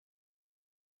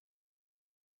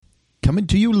Coming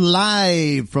to you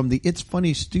live from the It's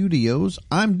Funny studios,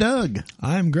 I'm Doug.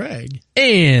 I'm Greg.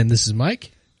 And this is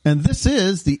Mike. And this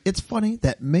is the It's Funny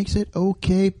That Makes It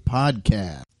Okay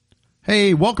podcast.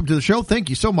 Hey, welcome to the show. Thank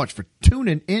you so much for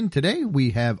tuning in today.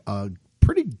 We have a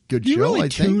pretty good Do you show, really I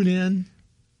think. tune in?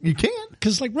 You can.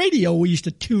 Because like radio, we used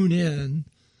to tune in.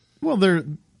 Well, they're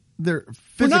We're not on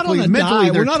physically, a mentally,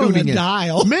 dial. they're We're not on tuning a in.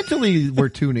 dial. Mentally, we're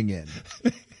tuning in.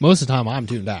 Most of the time, I'm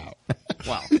tuned out.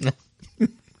 Wow.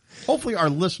 Hopefully our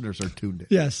listeners are tuned in.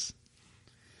 Yes.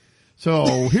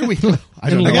 So here we go. I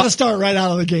don't I know. got to start right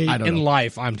out of the gate. I don't In know.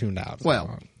 life, I'm tuned out.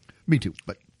 Well, me too,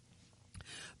 but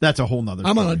that's a whole nother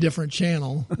I'm on story. a different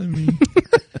channel. I mean,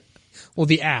 well,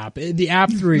 the app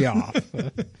threw you off.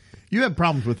 You have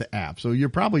problems with the app, so you're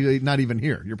probably not even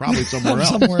here. You're probably somewhere else.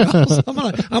 somewhere else.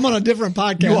 I'm on a different You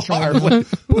podcast are. right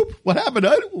now. What happened?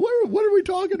 What are we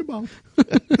talking about?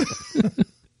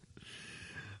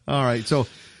 All right. So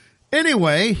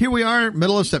anyway, here we are,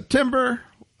 middle of September.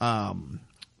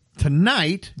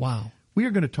 Tonight, Wow. we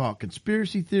are going to talk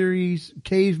conspiracy theories,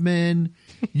 cavemen,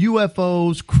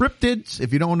 UFOs, cryptids.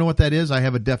 If you don't know what that is, I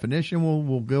have a definition.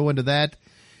 We'll go into that.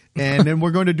 And then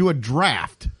we're going to do a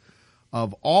draft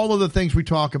of all of the things we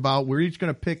talk about. We're each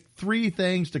going to pick 3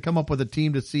 things to come up with a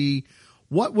team to see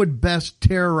what would best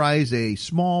terrorize a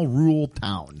small rural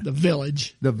town. The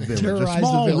village. The village. Terrorize A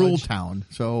small the rural village. town.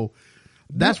 So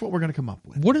that's what we're going to come up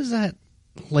with. What is that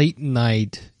late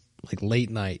night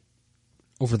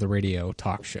over the radio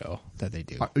talk show that they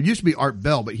do? It used to be Art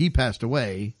Bell, but he passed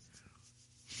away.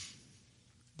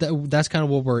 That's kind of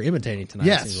what we're imitating tonight.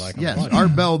 Yes, seems like. yes.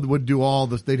 Art Bell would do all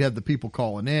this. They'd have the people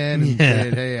calling in and Yeah.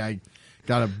 saying, hey, I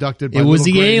got abducted by It was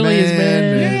little the gray aliens, man.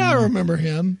 and- Yeah, I remember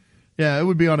him. Yeah, it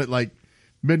would be on at like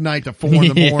midnight to 4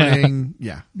 in the Yeah. morning.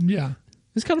 Yeah. Yeah.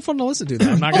 It's kind of fun to listen to, though.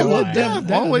 I'm not going to Oh, lie. yeah.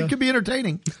 Well, it could be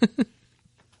entertaining.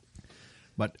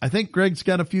 But I think Greg's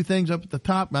got a few things up at the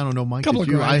top. I don't know, Mike. Couple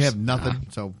Did of you? I gripes. have nothing.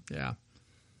 So Yeah.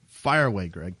 fire away,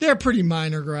 Greg. They're pretty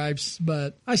minor gripes,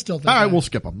 but I still think. All right, we'll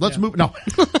skip them. Let's Yeah. move. No.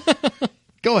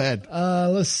 Go ahead.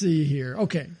 Let's see here.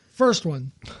 Okay. First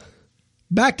one.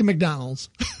 Back to McDonald's.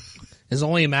 It's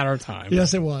only a matter of time.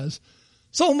 Yes, it was.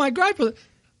 So my gripe with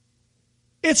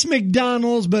it's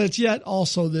McDonald's, but it's yet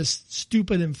also this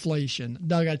stupid inflation.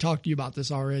 Doug, I talked to you about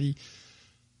this already.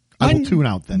 I will tune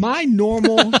out then. My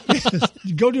normal,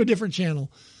 go to a different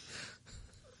channel.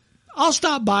 I'll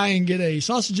stop by and get a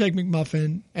sausage egg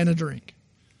McMuffin and a drink.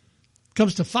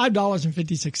 Comes to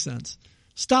 $5.56.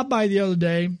 Stopped by the other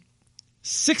day,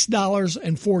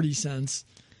 $6.40.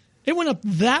 It went up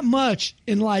that much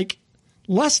in like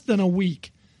less than a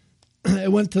week.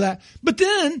 It went to that. But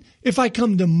then if I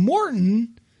come to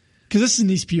Morton, because this is in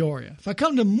East Peoria, if I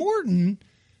come to Morton,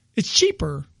 it's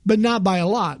cheaper, but not by a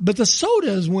lot. But the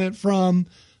sodas went from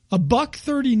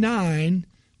 $1.39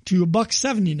 to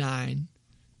 $1.79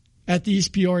 at the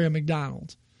East Peoria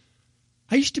McDonald's.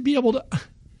 I used to be able to.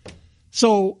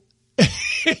 So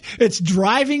it's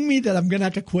driving me that I'm going to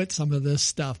have to quit some of this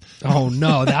stuff. Oh,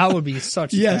 no. That would be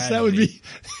such a Yes, that would be.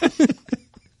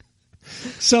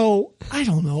 So I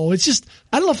don't know. It's just,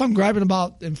 I don't know if I'm griping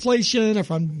about inflation or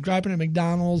if I'm griping at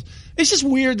McDonald's. It's just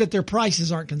weird that their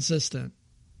prices aren't consistent.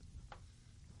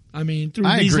 I mean, through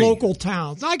these agree. local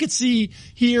towns. I could see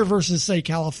here versus, say,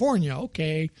 California.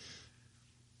 Okay.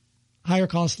 Higher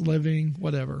cost of living,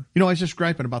 whatever. You know, I was just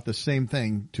griping about the same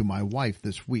thing to my wife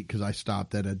this week because I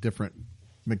stopped at a different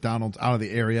McDonald's out of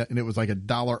the area and it was like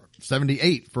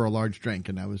 $1.78 for a large drink.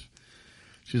 And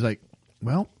she's like,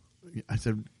 well, I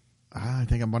said, I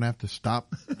think I'm going to have to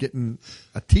stop getting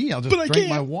a tea. I'll just But I drink can't.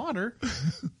 my water.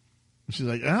 She's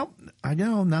like, well, I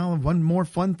know. Now one more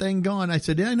fun thing gone. I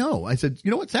said, yeah, I know. I said, you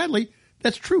know what? Sadly,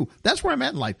 that's true. That's where I'm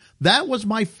at in life. That was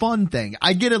my fun thing.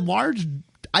 I get a large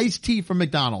iced tea from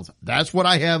McDonald's. That's what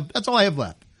I have. That's all I have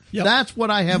left. Yep. That's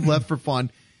what I have left for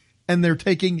fun. And they're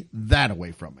taking that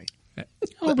away from me.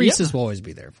 Oh, Reese's will always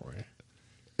be there for you.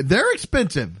 They're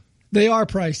expensive. They are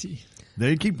pricey.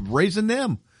 They keep raising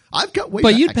them. I've got way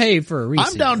But back. you'd pay for a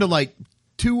Reese's. I'm down to like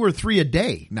 2 or 3 a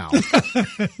day now.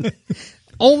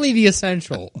 Only the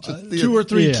essential. 2 or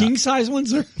 3 Yeah. king size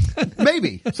ones are.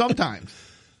 Maybe sometimes.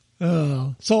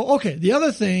 So, okay. The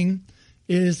other thing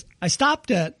is I stopped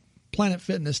at Planet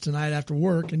Fitness tonight after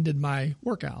work and did my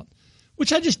workout,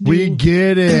 which I just do. We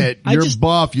get it. I You're just-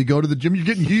 buff. You go to the gym. You're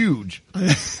getting huge.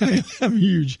 I'm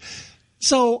huge.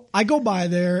 So I go by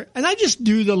there and I just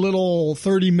do the little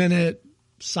 30-minute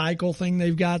cycle thing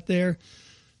they've got there.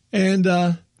 And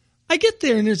I get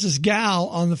there and there's this gal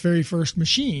on the very first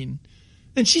machine.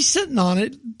 And she's sitting on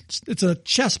it. It's a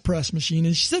chest press machine.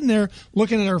 And she's sitting there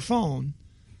looking at her phone.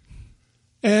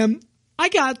 And I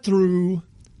got through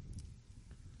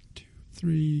 2,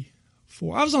 3,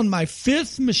 4. I was on my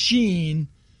 5th machine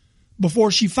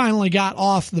before she finally got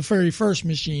off the very first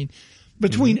machine.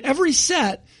 Between every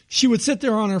set, she would sit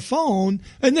there on her phone,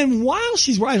 and then while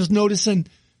I was noticing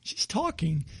she's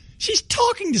talking. She's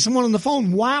talking to someone on the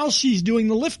phone while she's doing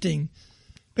the lifting.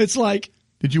 It's like,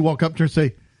 did you walk up to her and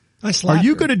say, I slapped "Are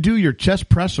you her. going to do your chest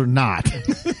press or not?"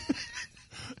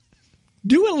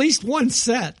 Do at least one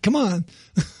set. Come on.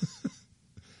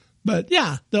 But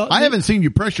yeah, I haven't seen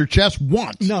you press your chest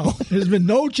once. No, there's been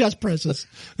no chest presses.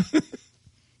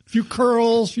 Few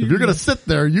curls. If you're going to sit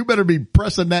there, you better be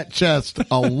pressing that chest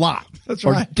a lot. That's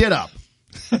or right. Get up.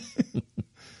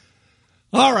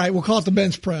 All right, we'll call it the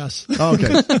bench press.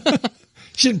 Okay.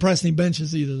 She didn't press any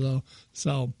benches either, though.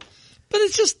 So, but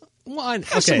it's just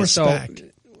have some respect.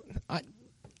 So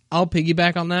I'll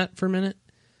piggyback on that for a minute.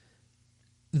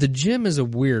 The gym is a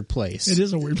weird place. It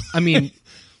is a weird place. I mean,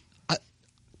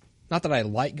 not that I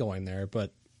like going there,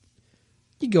 but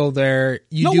you go there.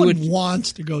 No one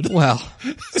wants to go there. Well,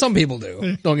 some people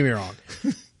do. Don't get me wrong.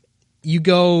 You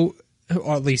go,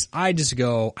 or at least I just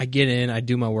go. I get in, I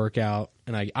do my workout,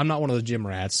 and I'm not one of those gym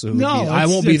rats, so I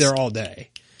won't be there all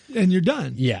day. And you're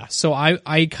done. Yeah, so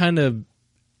I kind of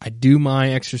do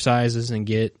my exercises and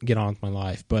get on with my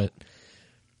life, but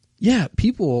yeah,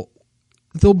 people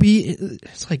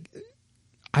it's like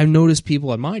I've noticed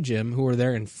people at my gym who are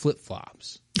there in flip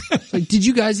flops. Like, did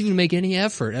you guys even make any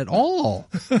effort at all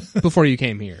before you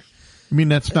came here? I mean,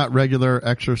 that's not regular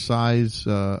exercise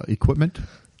equipment?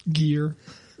 Gear.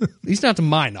 At least not to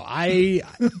mine. No, I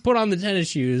put on the tennis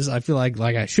shoes. I feel like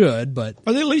I should, but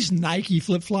Are they at least Nike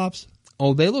flip flops?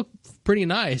 oh, they look pretty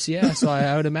nice. Yeah, so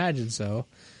I would imagine so.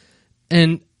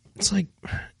 And it's like,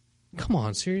 come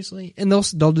on, seriously? And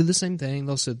they'll do the same thing.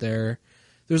 They'll sit there.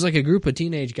 There's like a group of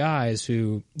teenage guys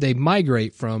who they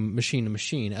migrate from machine to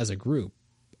machine as a group,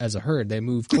 as a herd. They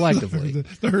move collectively.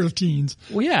 the herd of teens.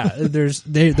 Well, yeah, they're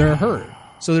a herd.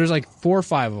 So there's like 4 or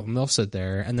 5 of them. They'll sit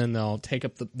there and then they'll take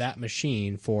up that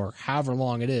machine for however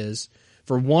long it is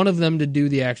for one of them to do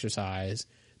the exercise.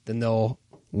 Then they'll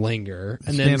linger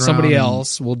and then somebody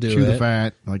else will do chew it. The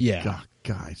fat. Like, yeah. God,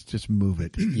 guys, just move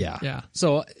it. Yeah. Yeah.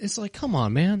 So it's like, come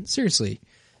on, man. Seriously.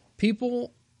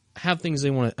 People have things they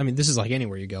want to, I mean, this is like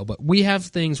anywhere you go, but we have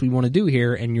things we want to do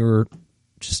here and you're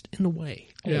just in the way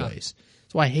always. Yeah.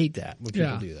 So I hate that when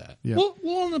people do that. Yeah.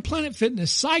 Well, on the Planet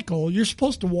Fitness cycle, you're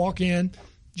supposed to walk in,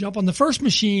 jump on the first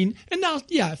machine, and now,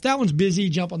 yeah, if that one's busy,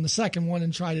 jump on the second one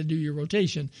and try to do your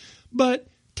rotation. But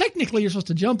technically, you're supposed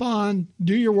to jump on,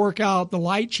 do your workout. The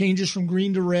light changes from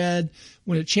green to red.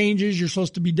 When it changes, you're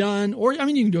supposed to be done. Or, I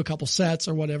mean, you can do a couple sets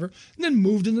or whatever, and then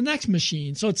move to the next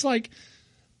machine. So it's like,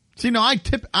 See, no,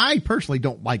 I personally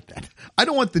don't like that. I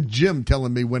don't want the gym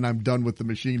telling me when I'm done with the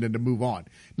machine and to move on.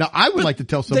 Now, I would like to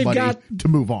tell somebody to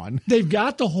move on. They've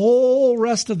got the whole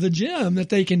rest of the gym that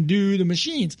they can do the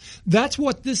machines. That's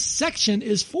what this section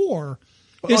is for.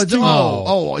 It's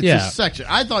yeah. a section.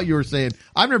 I thought you were saying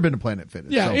I've never been to Planet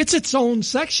Fitness. Yeah, so. it's its own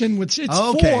section, which it's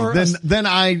okay. for. Then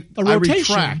I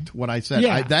rotation. retract what I said.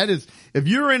 Yeah. That is, if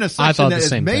you're in a section that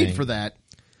is made for that,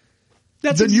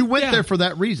 then you went there for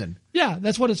that reason. Yeah,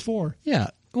 that's what it's for.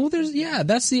 Yeah. Well,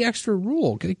 that's the extra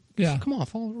rule. Yeah. Come on,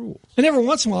 follow the rules. And every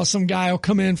once in a while, some guy will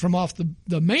come in from off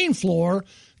the main floor,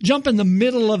 jump in the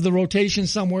middle of the rotation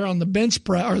somewhere on the bench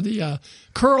press or the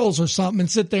curls or something, and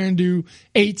sit there and do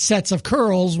 8 sets of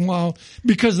curls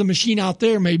because the machine out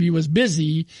there maybe was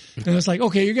busy. And it's like,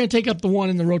 okay, you're going to take up the one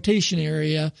in the rotation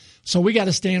area, so we got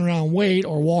to stand around and wait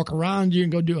or walk around you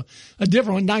and go do a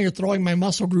different one. Now you're throwing my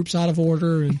muscle groups out of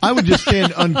order. And I would just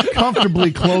stand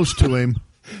uncomfortably close to him.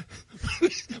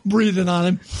 breathing on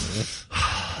him.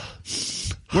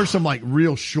 Wear some like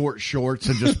real short shorts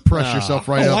and just press yourself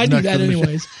right up. I do next that to the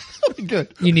anyways.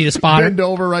 Good. You need a spotter. Bend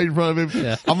over right in front of him.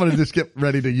 Yeah. I'm going to just get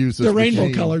ready to use this. They're rainbow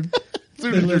machine. colored. As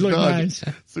soon as They you're look done. nice.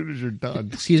 As soon as you're done.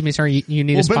 Excuse me, sir. You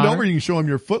need a Well, spotter. bend over. You can show him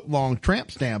your foot long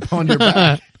tramp stamp on your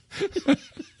back.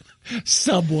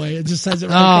 Subway. It just says it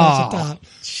right across the top.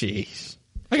 Jeez.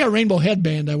 I got a rainbow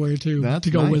headband I wear too That's to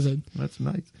go nice. with it. That's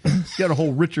nice. You got a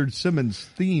whole Richard Simmons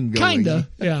theme going. Kinda,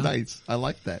 yeah. Nice. I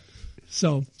like that.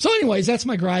 So anyways, that's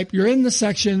my gripe. You're in the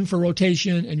section for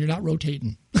rotation and you're not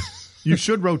rotating. You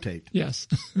should rotate. Yes.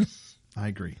 I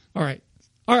agree. All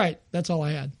right. That's all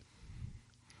I had.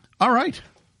 All right.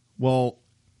 Well,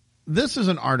 this is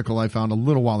an article I found a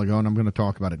little while ago, and I'm going to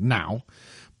talk about it now.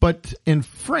 But in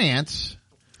France,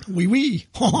 Oui.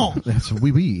 that's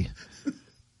oui.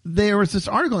 There was this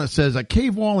article that says a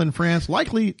cave wall in France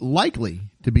likely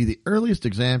to be the earliest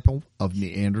example of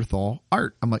Neanderthal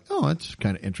art. I'm like, oh, that's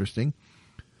kind of interesting.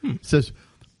 It says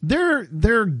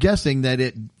they're guessing that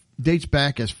it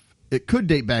could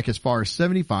date back as far as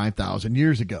 75,000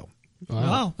 years ago.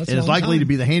 Wow, that's It a is long likely to time.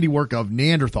 be the handiwork of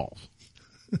Neanderthals.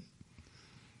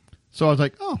 So I was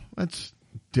like, oh, that's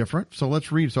different. So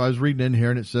let's read. So I was reading in here,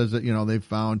 and it says that, they've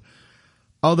found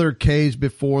other caves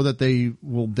before that they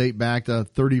will date back to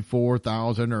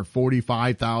 34,000 or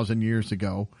 45,000 years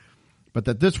ago. But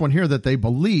that this one here that they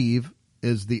believe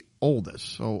is the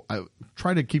oldest. So I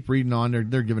try to keep reading on.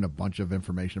 They're giving a bunch of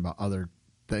information about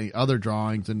other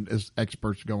drawings and as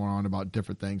experts going on about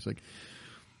different things. Like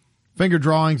finger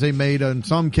drawings they made on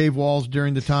some cave walls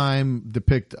during the time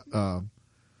depict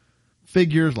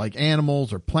figures like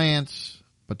animals or plants.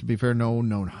 But to be fair, no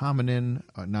known hominin,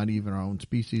 not even our own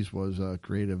species, was a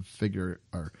creative figure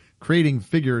or creating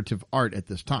figurative art at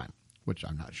this time, which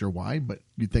I'm not sure why, but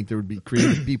you'd think there would be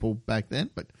creative people back then.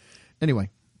 But anyway,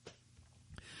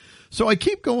 so I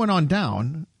keep going on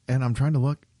down, and I'm trying to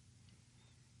look.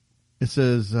 It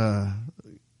says, and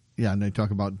they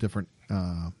talk about different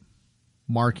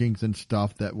markings and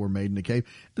stuff that were made in the cave.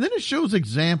 And then it shows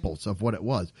examples of what it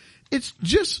was. It's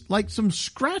just like some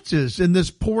scratches in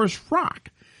this porous rock.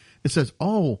 It says,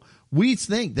 we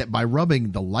think that by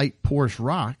rubbing the light porous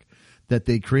rock that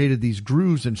they created these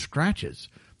grooves and scratches,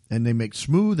 and they make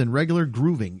smooth and regular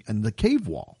grooving in the cave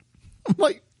wall. I'm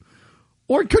like,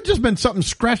 or it could just been something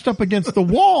scratched up against the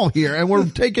wall here, and we're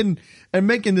taking and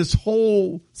making this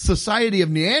whole society of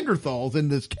Neanderthals in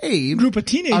this cave. Group of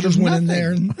teenagers went in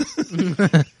there.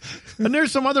 And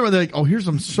there's some other one like, here's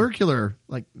some circular,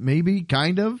 like maybe,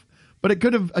 kind of. But it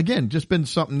could have, again, just been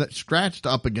something that scratched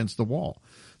up against the wall.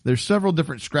 There's several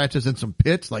different scratches in some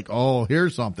pits, like,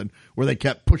 here's something, where they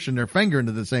kept pushing their finger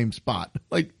into the same spot.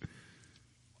 Like,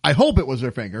 I hope it was their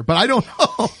finger, but I don't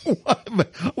know.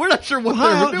 We're not sure what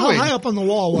they were doing. How high up on the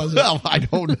wall was it? Well, I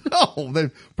don't know.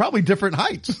 They're probably different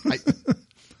heights.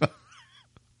 But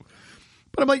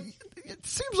I'm like, it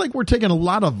seems like we're taking a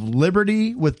lot of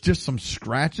liberty with just some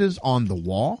scratches on the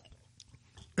wall.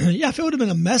 Yeah, if it would have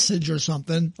been a message or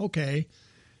something, okay.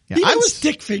 Yeah, Even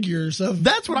stick figures of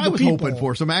that's what I was people. hoping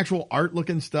for, some actual art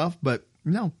looking stuff, but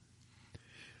no.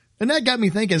 And that got me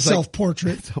thinking,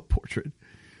 self-portrait. Self-portrait.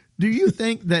 Do you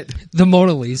think that the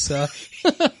Mona Lisa?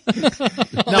 Now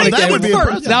that would be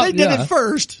impressive. They did it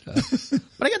first. But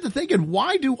I got to thinking,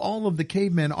 why do all of the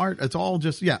caveman art? It's all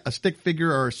just a stick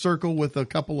figure or a circle with a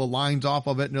couple of lines off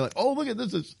of it, and you're like, look at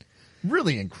this is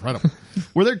really incredible.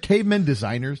 Were there caveman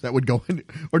designers that would go in,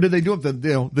 or did they do it the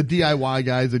DIY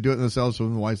guys that do it themselves? So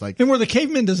the wise like, and were the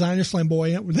caveman designers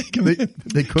flamboyant? Were they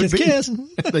they could kiss, be. kiss.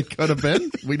 They could have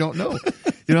been. We don't know.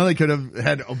 They could have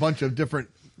had a bunch of different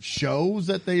shows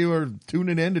that they were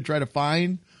tuning in to try to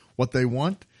find what they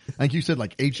want. Like you said,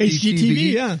 like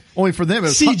HGTV. Yeah. Only for them, it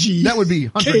was CG. That would be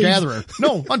hunter-gatherer.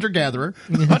 No, hunter-gatherer.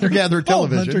 Hunter-gatherer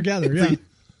television. Hunter-gatherer, yeah.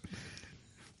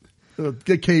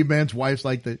 The caveman's wife's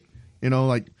like the,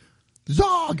 like,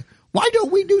 Zog, why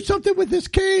don't we do something with this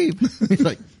cave? He's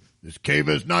like, this cave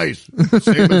is nice.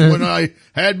 Same as when I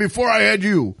had before I had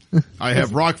you. I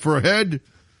have rock for a head,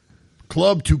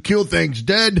 club to kill things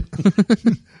dead.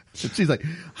 She's like,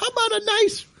 how about a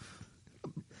nice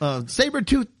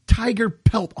saber-toothed tiger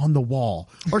pelt on the wall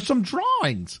or some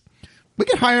drawings? We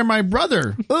could hire my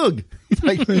brother, Ugg. He's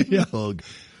like, Ugg.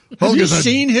 Have you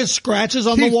seen his scratches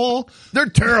on the wall? They're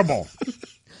terrible.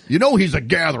 He's a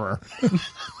gatherer.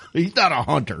 He's not a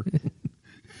hunter.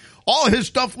 All his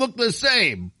stuff looked the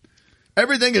same.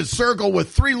 Everything is circle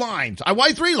with 3 lines.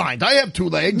 Why 3 lines? I have 2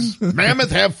 legs.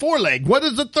 Mammoth have 4 legs. What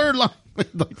is the third line?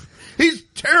 He's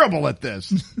terrible at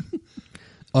this.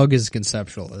 Ugg is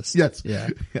conceptualist. Yes. Yeah.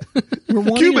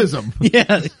 Cubism.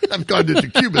 Yeah. I've gone into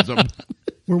cubism.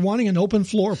 We're wanting an open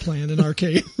floor plan in our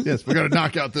cave. Yes, we're going to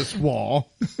knock out this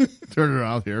wall. Turn it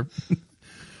around here.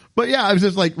 But yeah, I was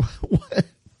just like, what?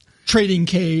 Trading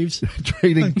caves.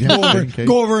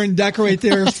 Go over and decorate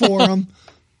theirs for them.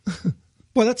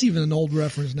 Well, that's even an old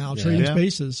reference now. Trading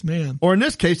spaces, man. Or in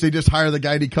this case, they just hire the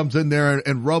guy and he comes in there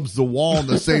and rubs the wall in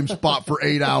the same spot for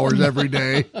 8 hours every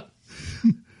day.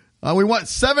 We want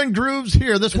 7 grooves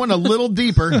here. This one a little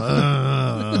deeper.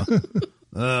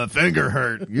 Finger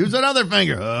hurt. Use another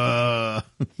finger.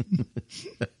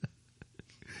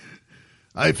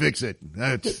 I fix it.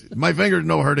 My finger's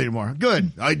no hurt anymore.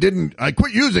 Good. I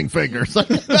quit using fingers.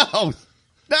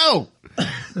 No.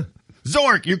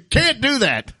 Zork, you can't do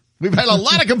that. We've had a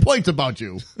lot of complaints about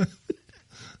you.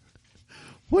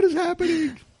 What is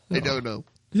happening? I don't know.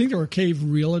 You think there were cave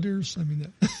realtors? I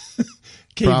mean,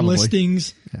 cave Probably.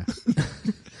 listings. Yeah.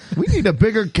 We need a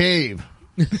bigger cave.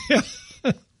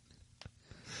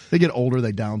 They get older,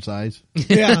 they downsize.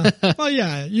 Yeah. Well,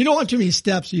 yeah. You don't want too many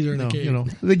steps either in a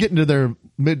cave. They get into their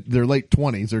late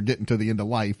 20s. They're getting to the end of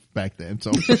life back then.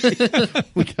 So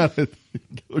we got to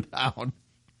go down.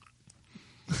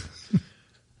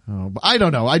 Oh, but I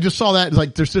don't know. I just saw that. It's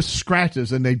like there's just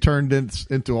scratches, and they turned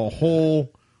into a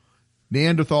whole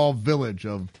Neanderthal village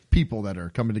of people that are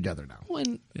coming together now. Well,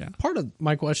 and part of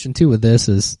my question too with this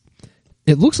is,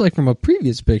 it looks like from a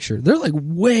previous picture, they're like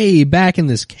way back in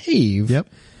this cave. Yep.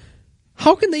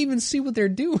 How can they even see what they're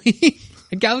doing?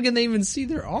 Like, how can they even see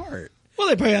their art? Well,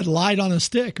 they probably had light on a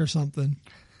stick or something.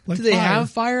 Like Do they fire. have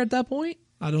fire at that point?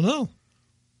 I don't know.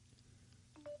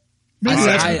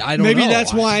 I don't maybe know.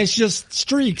 that's why it's just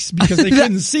streaks, because they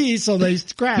couldn't see, so they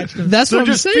scratched. That's They're what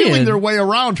I'm just saying. feeling their way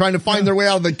around, trying to find their way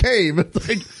out of the cave. It's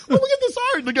like, oh, look at this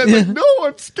art. The guy's like, no,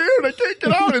 I'm scared. I can't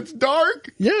get out. It's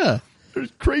dark. Yeah. There's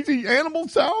crazy animal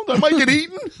sounds. I might get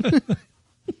eaten.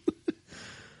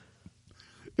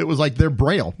 It was like their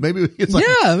braille. Maybe it's like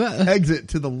exit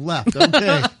to the left.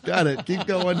 Okay, got it. Keep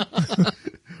going.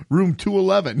 Room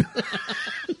 211.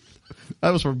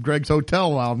 That was from Greg's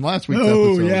Hotel on last week's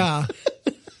episode. Oh, yeah.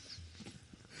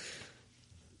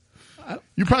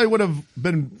 You probably would have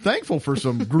been thankful for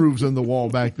some grooves in the wall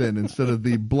back then instead of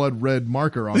the blood red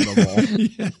marker on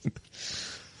the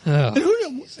wall.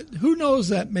 Who knows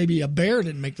that maybe a bear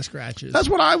didn't make the scratches? That's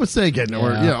what I was thinking,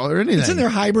 or or anything. It's in there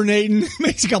hibernating,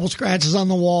 makes a couple scratches on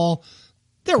the wall.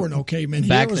 There were no cavemen here.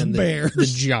 Back It was then, bears. the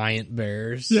giant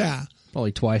bears. Yeah.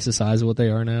 Probably twice the size of what they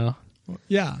are now.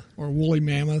 Yeah. Or woolly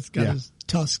mammoth got his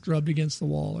tusks rubbed against the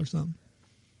wall or something.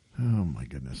 Oh, my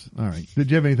goodness. All right.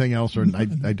 Did you have anything else, or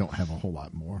I don't have a whole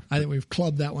lot more. I think we've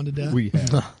clubbed that one to death. We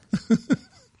have.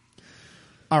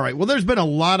 All right. Well, there's been a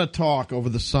lot of talk over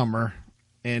the summer,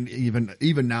 and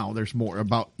even now there's more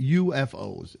about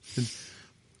UFOs.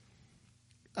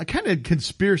 I kind of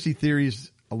conspiracy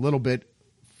theories a little bit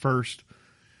first.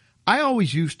 I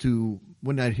always used to,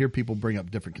 when I'd hear people bring up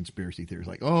different conspiracy theories,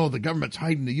 like, oh, the government's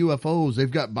hiding the UFOs. They've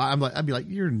got, I'd be like,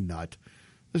 you're nut.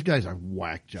 This guy's a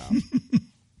whack job.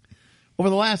 Over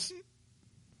the last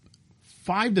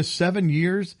 5 to 7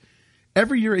 years,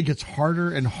 every year it gets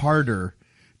harder and harder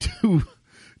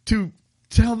to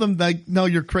tell them that, no,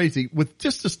 you're crazy, with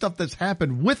just the stuff that's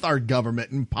happened with our government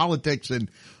and politics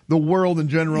and the world in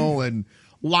general and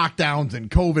lockdowns and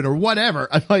COVID or whatever.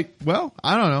 I'm like, well,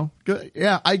 I don't know. Good.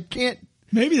 Yeah, I can't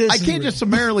just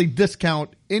summarily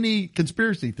discount any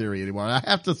conspiracy theory anymore. I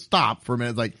have to stop for a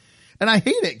minute. Like, and I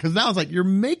hate it because now it's like, you're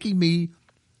making me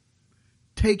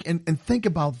take and think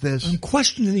about this. I'm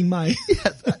questioning my...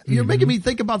 Yes, you're making me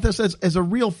think about this as a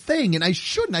real thing, and I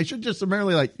shouldn't. I should just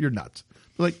summarily like, you're nuts.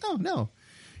 They're like, oh, no.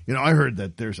 You know, I heard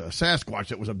that there's a Sasquatch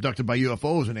that was abducted by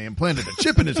UFOs and they implanted a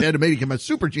chip in his head and made him a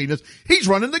super genius. He's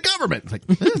running the government. It's like,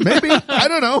 maybe. I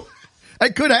don't know.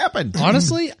 It could happen.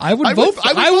 Honestly, I would vote for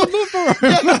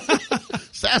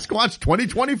Sasquatch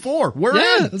 2024. We're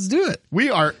in. Let's do it. We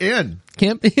are in.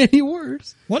 Can't be any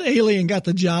worse. What alien got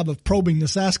the job of probing the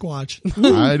Sasquatch?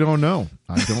 I don't know.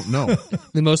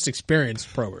 The most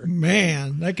experienced prober.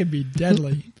 Man, that could be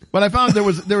deadly. But I found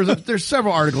there's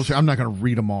several articles here. I'm not going to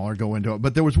read them all or go into it,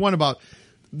 but there was one about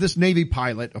this Navy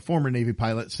pilot, a former Navy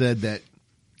pilot, said that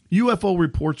UFO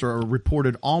reports are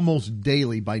reported almost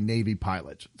daily by Navy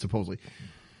pilots, supposedly.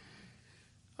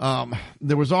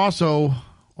 There was also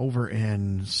over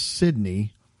in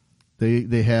Sydney,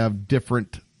 they have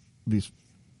these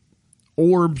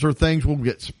orbs or things will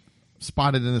get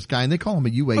spotted in the sky, and they call them a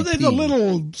UAP. Are they the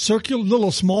little circular,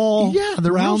 little small, yeah,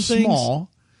 they're round real things? small.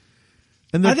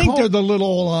 And I think they're the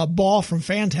little ball from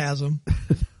Phantasm.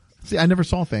 See, I never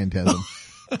saw Phantasm.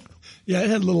 Yeah, it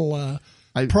had little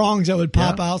prongs that would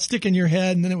pop out, stick in your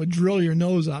head, and then it would drill your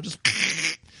nose out. Just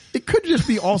it could just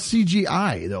be all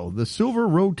CGI, though. The Silver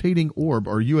Rotating Orb,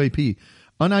 or UAP,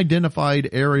 Unidentified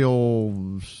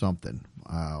Aerial something.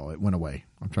 Wow, it went away.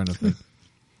 I'm trying to think.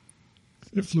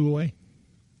 It flew away.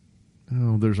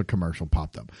 Oh, there's a commercial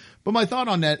popped up. But my thought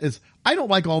on that is I don't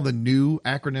like all the new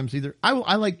acronyms either.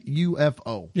 I like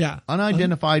UFO. Yeah.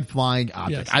 Unidentified Flying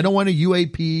Object. Yes. I don't want a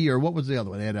UAP, or what was the other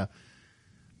one? They had a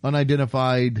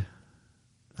unidentified.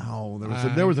 Oh,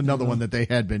 there was another one that they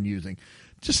had been using.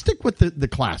 Just stick with the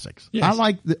classics. Yes. I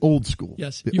like the old school.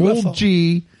 Yes. The UFO. old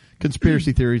G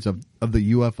conspiracy theories of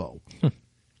the UFO.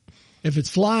 If it's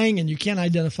flying and you can't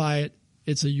identify it,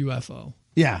 it's a UFO.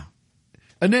 Yeah.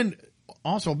 And then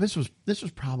also this was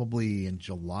probably in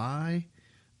July.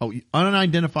 Oh,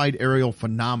 unidentified aerial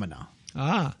phenomena.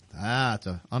 It's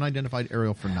an unidentified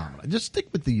aerial phenomena. Just stick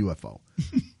with the UFO.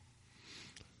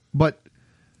 But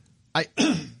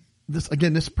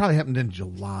this probably happened in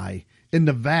July in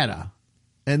Nevada,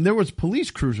 and there was police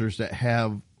cruisers that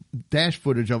have dash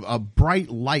footage of a bright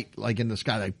light like in the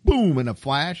sky, like boom, and a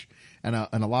flash and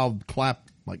a loud clap,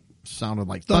 like sounded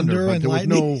like thunder, but and there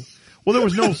lightning.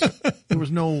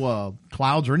 was no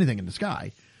clouds or anything in the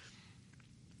sky.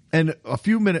 And a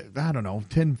few minutes, I don't know,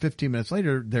 10, 15 minutes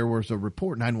later, there was a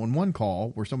report, 911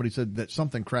 call, where somebody said that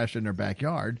something crashed in their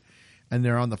backyard, and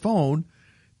they're on the phone,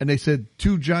 and they said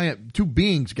two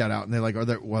beings got out, and they're like, are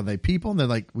they people? And they're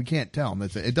like, we can't tell. And they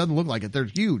said, it doesn't look like it. They're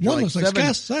huge. One They're looks like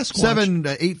Sasquatch. 7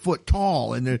 to 8 foot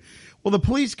tall. And the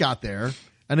police got there,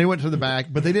 and they went to the back,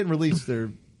 but they didn't release their,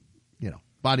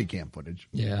 body cam footage.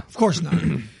 Yeah. Of course not.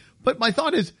 But my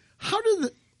thought is,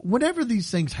 whenever these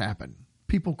things happen,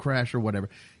 people crash or whatever,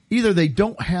 either they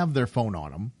don't have their phone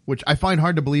on them, which I find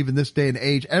hard to believe in this day and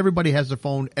age. Everybody has their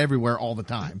phone everywhere all the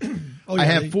time. I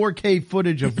have 4K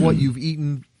footage of what you've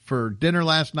eaten for dinner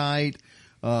last night,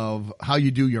 of how you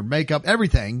do your makeup,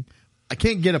 everything. I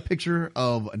can't get a picture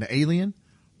of an alien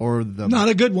or not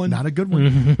a good one. Not a good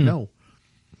one. No.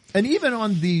 And even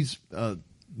on these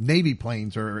Navy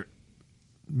planes or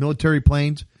military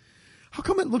planes, how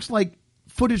come it looks like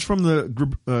footage from the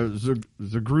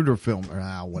Zapruder film or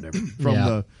whatever from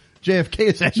the JFK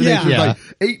assassination? Yeah. Like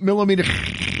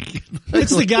 8mm.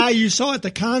 It's the guy you saw at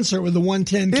the concert with the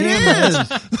 110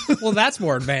 camera. Well, that's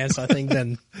more advanced, I think,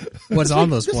 than what's on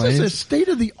those planes. This is a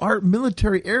state-of-the-art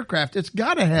military aircraft. It's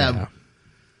got to have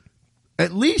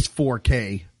at least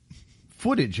 4K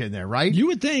footage in there, right? You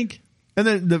would think. And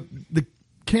then the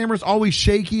camera's always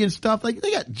shaky and stuff. Like,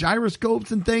 they got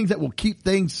gyroscopes and things that will keep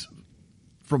things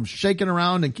from shaking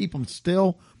around and keep them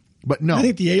still. But no, I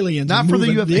think the aliens not are for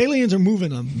moving. the UFO. The aliens are moving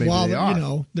them Maybe while they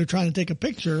are. they're trying to take a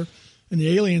picture, and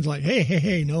the aliens like,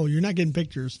 hey, no, you're not getting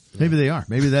pictures. Maybe they are.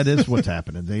 Maybe that is what's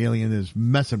happening. The alien is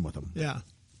messing with them. Yeah,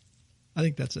 I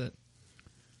think that's it.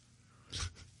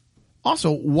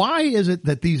 Also, why is it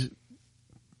that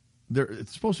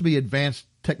it's supposed to be advanced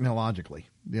technologically?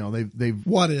 They've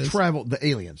traveled, the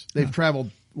aliens. They've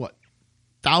traveled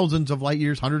thousands of light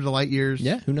years, hundreds of light years.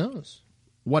 Yeah, who knows?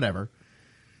 Whatever.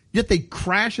 Yet they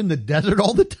crash in the desert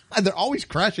all the time. They're always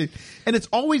crashing. And it's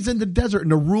always in the desert, in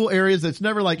the rural areas. It's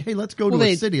never like, hey, let's go to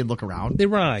a city and look around. They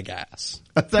run out of gas.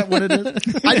 Is that what it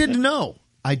is? I didn't know.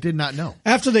 I did not know.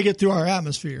 After they get through our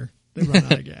atmosphere, they run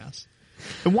out of gas.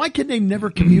 And why can they never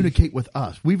communicate with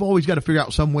us? We've always got to figure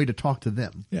out some way to talk to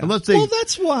them. Yeah. Unless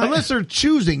that's why. Unless they're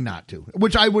choosing not to,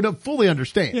 which I would fully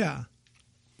understand. Yeah.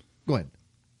 Go ahead.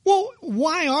 Well,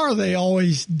 why are they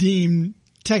always deemed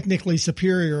technically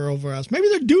superior over us? Maybe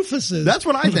they're doofuses. That's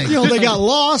what I think. They got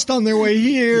lost on their way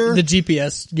here. The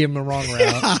GPS gave them the wrong route.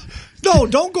 Yeah. No,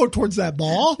 don't go towards that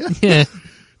ball. Yeah.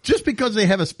 Just because they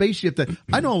have a spaceship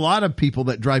I know a lot of people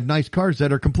that drive nice cars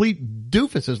that are complete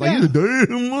doofuses. Like,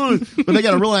 but they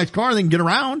got a real nice car, they can get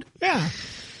around. Yeah.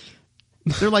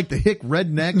 They're like the hick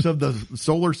rednecks of the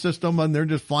solar system, and they're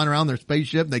just flying around their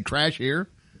spaceship and they crash here.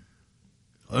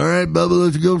 All right, Bubba,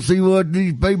 let's go see what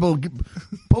these people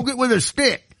poke it with a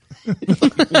stick.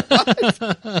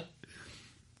 What?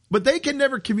 But they can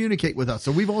never communicate with us,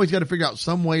 so we've always got to figure out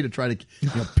some way to try to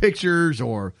pictures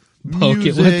or Poke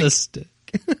music, it with a stick.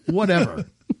 whatever.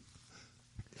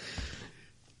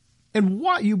 And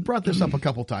why you brought this up a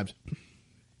couple times.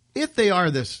 If they are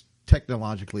this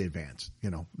technologically advanced,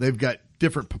 they've got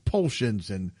different propulsions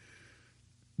and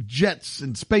jets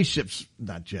and spaceships,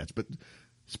 not jets, but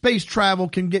space travel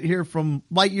can get here from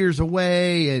light years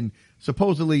away, and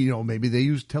supposedly, maybe they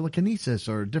use telekinesis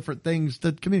or different things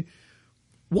to communicate.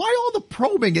 Why all the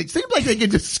probing? It seems like they can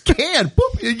just scan.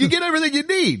 Boop, you get everything you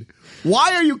need.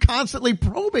 Why are you constantly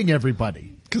probing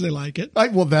everybody? Because they like it.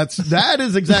 That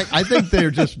is exact. I think they're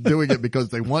just doing it because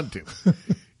they want to.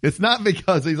 It's not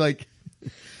because he's like,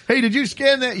 hey, did you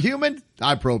scan that human?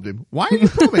 I probed him. Why are you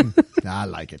probing? I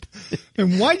like it.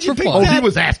 And why'd you pick that? Oh, he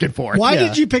was asking for it. Why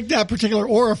did you pick that particular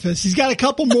orifice? He's got a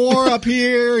couple more up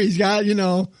here. He's got,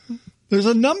 there's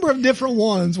a number of different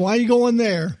ones. Why are you going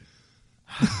there?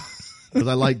 Because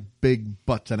I like big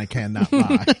butts and I cannot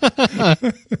lie.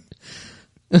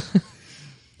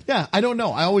 Yeah, I don't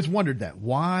know. I always wondered that.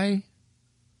 Why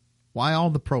all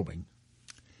the probing?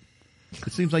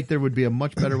 It seems like there would be a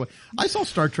much better way. I saw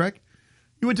Star Trek.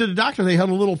 You went to the doctor, they held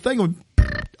a little thing and,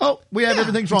 we have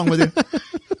everything's wrong with you.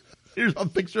 Here's a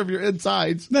picture of your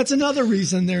insides. That's another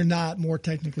reason they're not more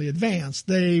technically advanced.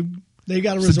 They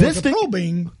got to resort to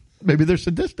probing. Maybe they're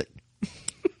sadistic.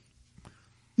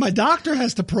 My doctor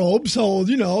has to probe, so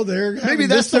they're maybe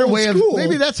that's their way of.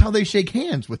 Maybe that's how they shake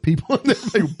hands with people.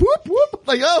 They whoop whoop,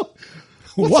 like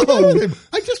what's the matter with him?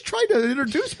 I just tried to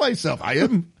introduce myself. I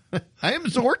am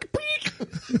Zork.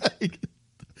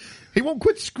 He won't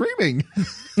quit screaming.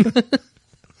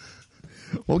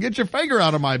 Well, get your finger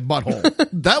out of my butthole.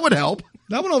 That would help.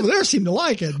 That one over there seemed to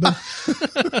like it. But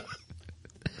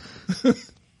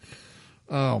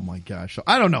oh my gosh! So,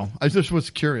 I don't know. I just was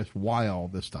curious why all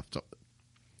this stuff. So,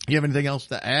 you have anything else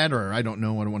to add, or I don't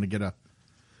know. I don't want to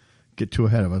get too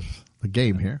ahead of us. the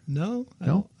game here. No,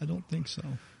 No? I don't think so.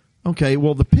 Okay,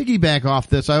 well, the piggyback off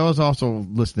this, I was also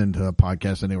listening to a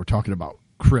podcast and they were talking about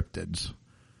cryptids.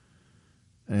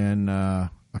 And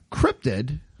a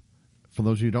cryptid, for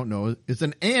those of you who don't know, is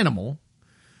an animal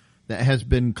that has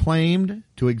been claimed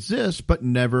to exist but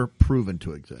never proven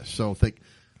to exist. So think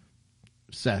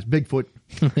Bigfoot,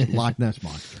 Loch Ness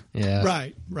Monster. Yeah.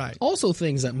 Right. Also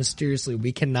things that mysteriously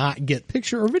we cannot get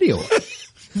picture or video of.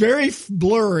 Very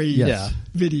blurry Yes.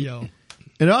 video.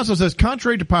 It also says,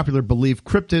 contrary to popular belief,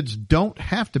 cryptids don't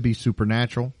have to be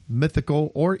supernatural,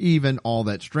 mythical, or even all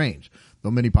that strange, though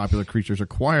many popular creatures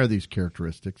acquire these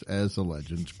characteristics as the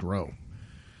legends grow.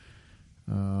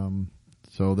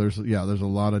 So there's a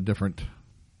lot of different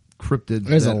cryptids.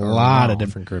 There's a lot around. of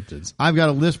different cryptids. I've got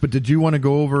a list, but did you want to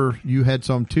go over? You had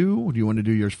some too. Do you want to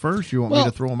do yours first? You want me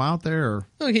to throw them out there? Or?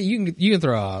 Okay, you can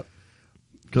throw out.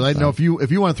 Because I know if you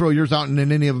want to throw yours out and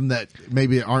then any of them that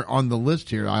maybe aren't on the list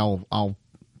here, I'll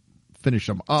finish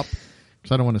them up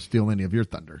because I don't want to steal any of your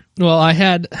thunder. Well, I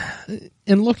had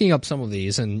in looking up some of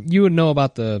these, and you would know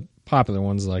about the popular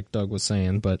ones, like Doug was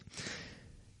saying, but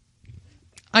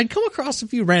I'd come across a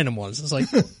few random ones. It's like,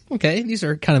 okay, these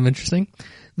are kind of interesting.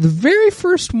 The very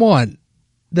first one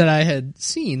that I had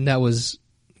seen that was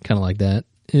kind of like that,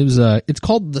 it was it's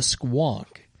called the squonk.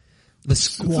 The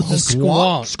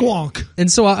squonk. Squonk.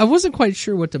 And so I wasn't quite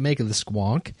sure what to make of the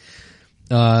squonk.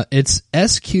 It's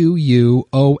SQUONK,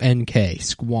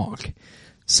 squonk.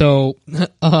 So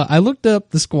I looked up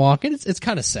the squonk, and it's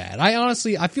kind of sad.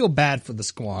 I feel bad for the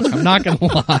squonk. I'm not gonna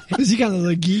lie. Is he kind of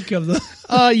the geek of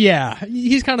the? Yeah,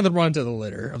 he's kind of the run to the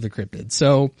litter of the cryptid.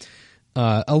 So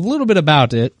a little bit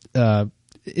about it.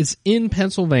 It's in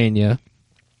Pennsylvania.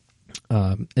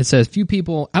 It says few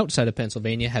people outside of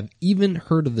Pennsylvania have even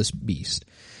heard of this beast,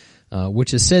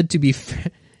 which is said to be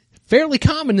fairly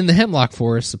common in the hemlock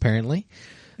forests, apparently.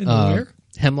 In the where?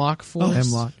 Hemlock forest.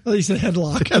 Hemlock. Oh, you said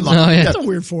headlock. Headlock. Oh, yeah. That's a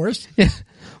weird forest. Yeah.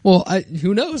 Well,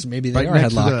 who knows? Maybe they Right are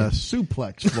next to headlocking. the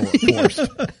suplex forest.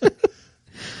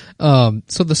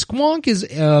 So the squonk is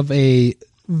of a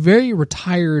very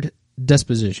retired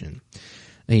disposition.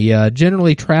 He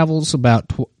generally travels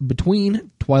about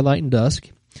between twilight and dusk.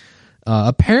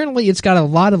 Apparently, it's got a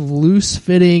lot of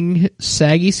loose-fitting,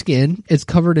 saggy skin. It's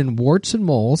covered in warts and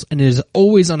moles, and it is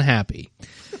always unhappy.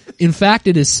 In fact,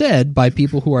 it is said by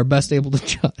people who are best able to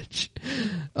judge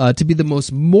to be the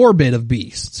most morbid of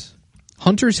beasts.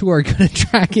 Hunters who are good at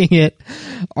tracking it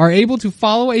are able to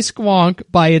follow a squonk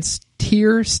by its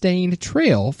tear-stained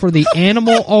trail, for the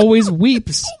animal always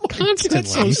weeps constantly.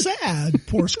 That's so sad.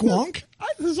 Poor squonk.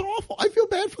 This is awful. I feel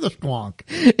bad for the squonk.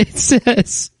 It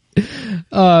says,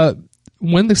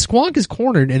 when the squonk is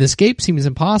cornered and escape seems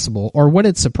impossible, or when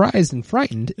it's surprised and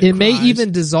frightened, it may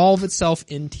even dissolve itself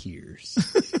in tears.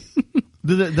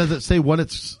 Does it say what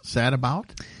it's sad about?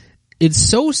 It's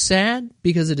so sad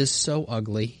because it is so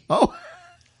ugly. Oh,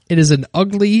 It is an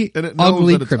ugly, And it knows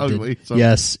ugly that it's cryptid. ugly, so-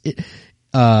 Yes.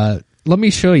 Let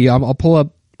me show you. I'll pull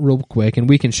up real quick, and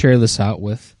we can share this out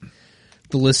with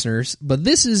the listeners. But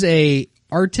this is a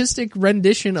artistic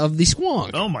rendition of the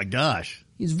squonk. oh my gosh.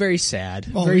 He's very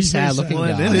sad, Oh, very he's very sad sad. looking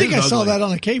Well, guy. it I think is I saw ugly. that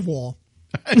on a cave wall.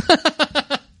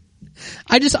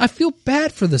 I feel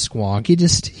bad for the squonk.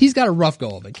 He's got a rough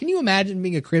go of it. Can you imagine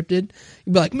being a cryptid?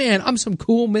 You'd be like, man, I'm some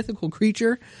cool mythical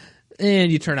creature,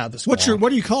 and you turn out the squonk.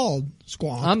 What are you called?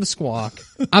 Squonk. I'm the squonk.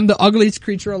 I'm the ugliest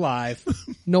creature alive.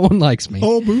 No one likes me.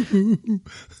 Oh, boo-hoo.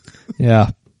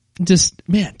 Yeah. Just,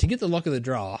 man, to get the luck of the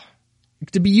draw.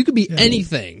 You could be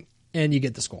anything, and you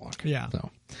get the squonk. Yeah.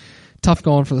 So, tough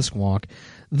going for the squonk.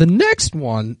 The next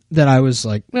one that I was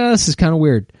like, this is kind of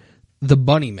weird. The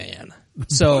Bunny Man.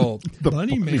 So,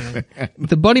 Bunny man.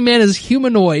 the Bunny Man is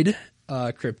humanoid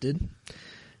cryptid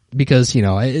because,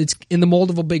 it's in the mold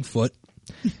of a Bigfoot.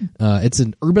 It's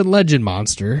an urban legend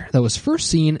monster that was first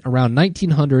seen around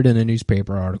 1900 in a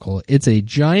newspaper article. It's a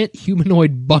giant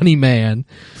humanoid bunny man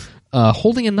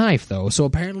holding a knife, though. So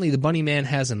apparently the Bunny Man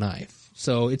has a knife.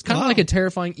 So it's kind of like a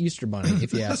terrifying Easter bunny,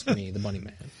 if you ask me, the Bunny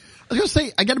Man. I was going to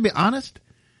say, I got to be honest.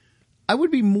 I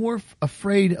would be more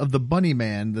afraid of the Bunny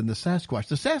Man than the Sasquatch.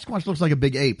 The Sasquatch looks like a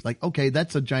big ape. Like, okay,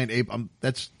 that's a giant ape.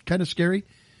 That's kind of scary.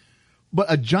 But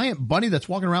a giant bunny that's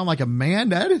walking around like a man,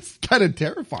 that is kind of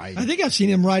terrifying. I think I've seen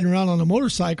him riding around on a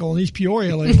motorcycle in East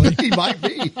Peoria lately. He might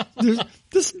be.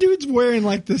 This dude's wearing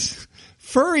like this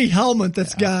furry helmet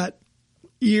that's got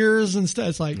ears and stuff.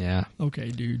 It's like, Yeah.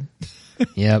 okay, dude.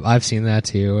 Yeah, I've seen that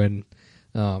too. And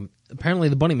apparently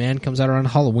the Bunny Man comes out around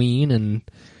Halloween. And,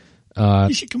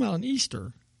 He should come out on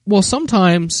Easter. well,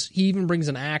 sometimes he even brings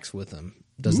an axe with him.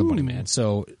 does the Bunny Man.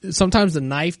 So sometimes the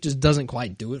knife just doesn't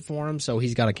quite do it for him, so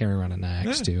he's got to carry around an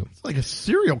axe too. It's like a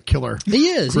serial killer. He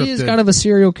is. Cryptid. He is kind of a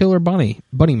serial killer bunny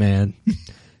man.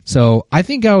 So I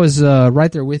think I was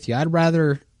right there with you. I'd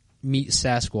rather meet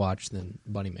Sasquatch than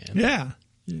Bunny Man. Yeah.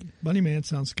 Bunny Man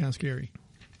sounds kind of scary.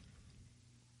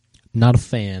 Not a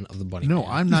fan of the Bunny Man. No,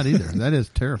 I'm not either. That is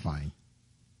terrifying.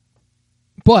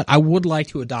 But I would like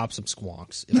to adopt some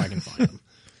squonks if I can find them.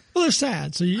 Well, they're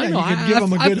sad, so yeah, I know, you could give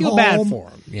them a good I feel home. bad for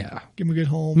them. Yeah. Give them a good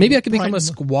home. Maybe I could become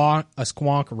Brighten them. a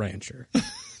squonk rancher.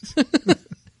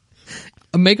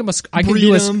 Make them I can Breed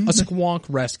do a 'em. squonk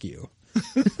rescue.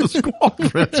 The squawk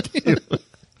rescue.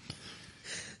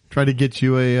 Try to get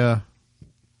you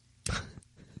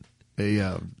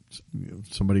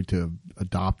somebody to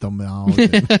adopt them out.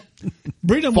 And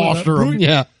Breed them foster with a, them.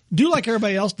 Yeah. Do like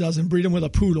everybody else does and breed them with a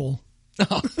poodle.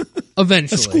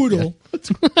 Eventually. A squoodle.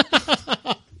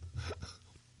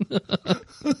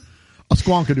 A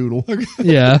squonkadoodle.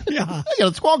 Yeah. Yeah. I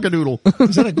got a squonkadoodle.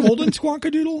 Is that a golden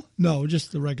squonkadoodle? No,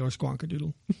 just the regular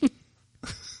squonkadoodle.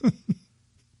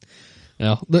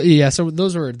 Yeah, so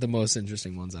those were the most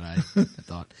interesting ones that I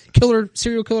thought.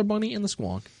 Serial killer bunny and the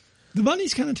squonk. The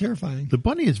bunny's kind of terrifying. The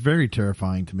bunny is very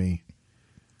terrifying to me.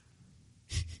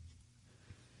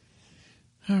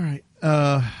 All right.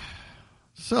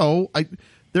 So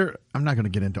I'm not going to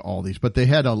get into all these, but they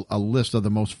had a list of the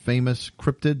most famous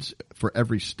cryptids for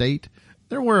every state.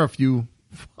 There were a few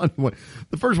fun ones.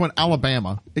 The first one,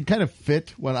 Alabama. It kind of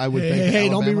fit what I would think. Hey, Alabama.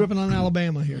 don't be ripping on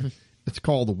Alabama here. It's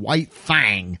called White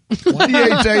Fang.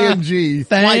 T-H-A-N-G.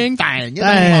 Fang? White Fang. You know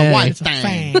about White It's a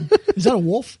Fang. fang. Is that a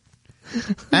wolf?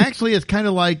 Actually, it's kind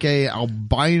of like a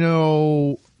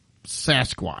albino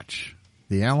Sasquatch.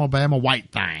 The Alabama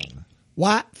White Fang.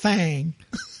 White fang.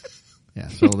 Yeah,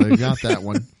 so they got that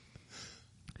one.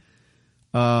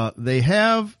 They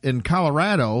have in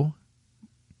Colorado,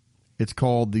 it's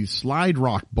called the Slide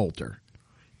Rock Bolter.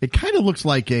 It kind of looks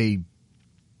like a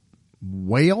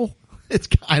whale.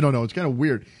 I don't know. It's kind of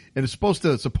weird. And it's supposed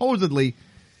to, supposedly,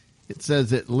 it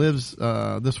says it lives,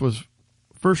 this was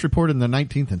first reported in the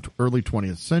 19th and early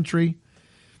 20th century.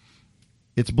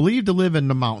 It's believed to live in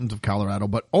the mountains of Colorado,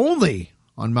 but only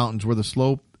on mountains where the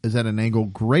slope is at an angle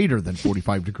greater than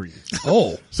 45 degrees.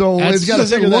 Oh. So it's got to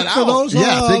does it figure look that for out. those,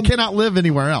 Yes, it cannot live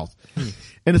anywhere else.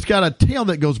 And it's got a tail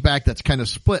that goes back that's kind of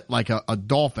split like a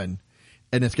dolphin.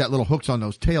 And it's got little hooks on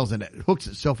those tails, and it hooks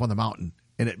itself on the mountain.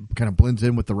 And it kind of blends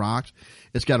in with the rocks.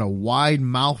 It's got a wide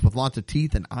mouth with lots of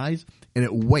teeth and eyes, and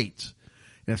it waits.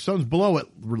 And if something's below, it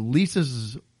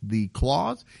releases the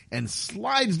claws and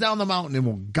slides down the mountain and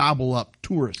will gobble up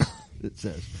tourists, it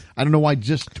says. I don't know why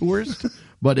just tourists,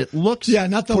 but it looks... Yeah,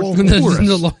 not the for local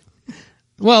tourists.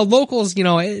 Well, locals,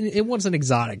 it wants an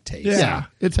exotic taste. Yeah,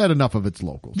 it's had enough of its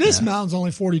locals. This mountain's only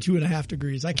 42.5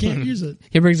 degrees. I can't use it.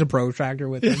 He brings a protractor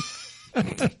with him.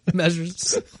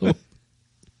 Measures.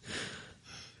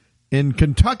 In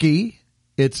Kentucky,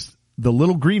 it's the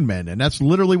Little Green Men, and that's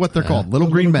literally what they're called, Little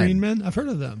Green Men. Green men? I've heard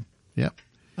of them. Yep.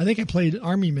 I think I played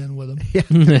Army Men with them.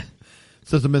 It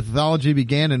says the mythology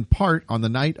began in part on the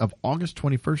night of August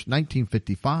 21st,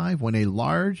 1955, when a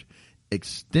large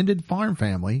extended farm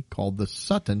family called the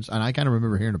Suttons, and I kind of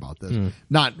remember hearing about this,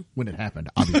 not when it happened,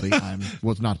 obviously, I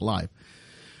was not alive,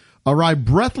 arrived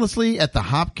breathlessly at the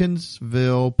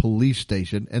Hopkinsville police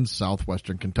station in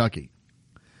southwestern Kentucky.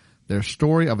 Their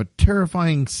story of a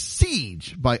terrifying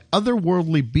siege by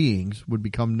otherworldly beings would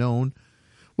become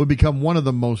one of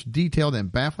the most detailed and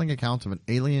baffling accounts of an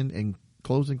alien and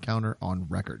close encounter on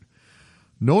record.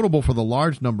 Notable for the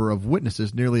large number of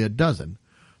witnesses, nearly a dozen,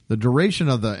 the duration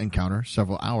of the encounter,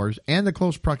 several hours, and the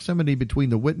close proximity between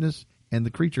the witness and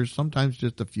the creatures, sometimes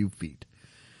just a few feet.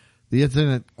 The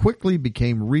incident quickly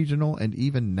became regional and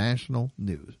even national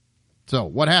news. So,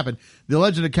 what happened? The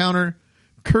alleged encounter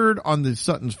occurred on the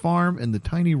Sutton's farm in the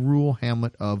tiny rural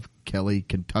hamlet of Kelly,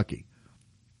 Kentucky,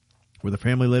 where the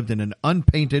family lived in an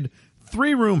unpainted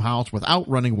 3-room house without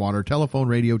running water, telephone,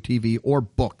 radio, TV, or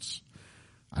books.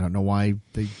 I don't know why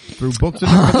they threw books in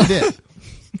there, but they did.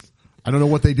 I don't know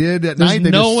what they did at night. They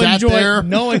just sat there.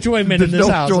 No enjoyment in this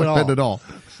house at all.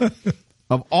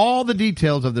 Of all the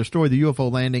details of their story, the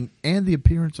UFO landing, and the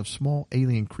appearance of small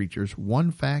alien creatures,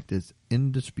 one fact is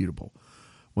indisputable.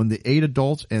 When the 8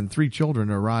 adults and 3 children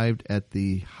arrived at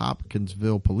the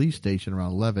Hopkinsville police station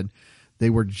around 11, they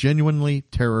were genuinely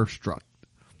terror-struck.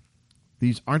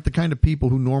 These aren't the kind of people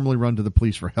who normally run to the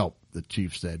police for help, the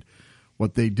chief said.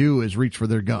 What they do is reach for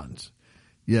their guns.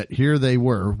 Yet here they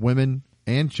were, women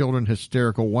and children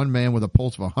hysterical, one man with a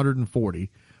pulse of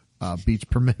 140 beats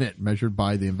per minute measured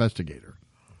by the investigator.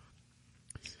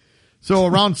 So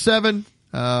around 7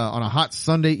 on a hot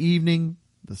Sunday evening,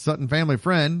 the Sutton family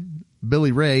friend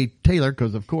Billy Ray Taylor,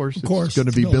 because of course it's going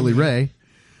to be Billy Ray,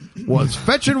 was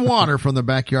fetching water from the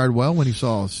backyard well when he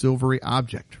saw a silvery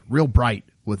object, real bright,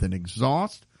 with an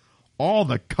exhaust, all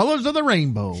the colors of the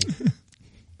rainbow.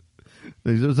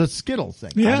 There's a Skittles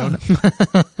thing. Yeah. I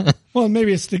don't know. Well,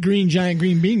 maybe it's the giant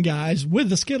green bean guys with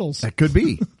the Skittles. That could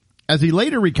be. As he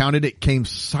later recounted, it came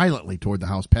silently toward the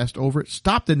house, passed over it,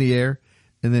 stopped in the air,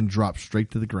 and then dropped straight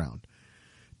to the ground.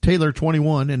 Taylor,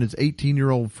 21, and his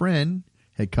 18-year-old friend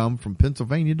had come from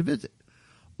Pennsylvania to visit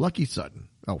Lucky Sutton.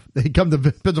 Oh, they'd come to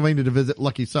Pennsylvania to visit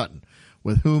Lucky Sutton,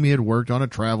 with whom he had worked on a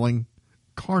traveling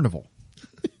carnival.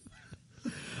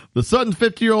 The Sutton's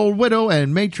 50-year-old widow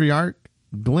and matriarch,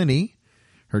 Glennie,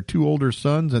 her 2 older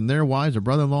sons and their wives, a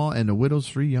brother-in-law, and the widow's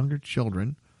 3 younger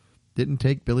children, didn't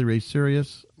take Billy Ray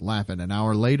serious, laughing. An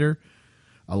hour later,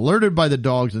 alerted by the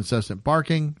dog's incessant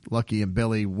barking, Lucky and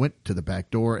Billy went to the back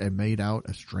door and made out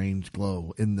a strange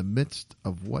glow. In the midst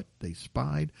of what they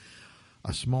spied,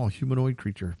 a small humanoid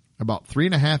creature, about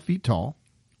 3.5 feet tall.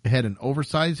 It had an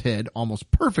oversized head,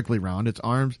 almost perfectly round. Its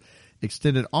arms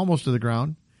extended almost to the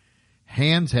ground.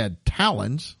 Hands had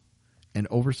talons and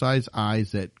oversized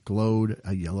eyes that glowed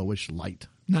a yellowish light.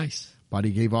 Nice.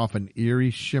 Body gave off an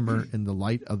eerie shimmer in the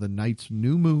light of the night's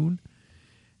new moon,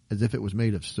 as if it was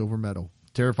made of silver metal.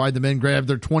 Terrified, the men grabbed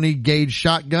their 20-gauge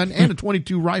shotgun and a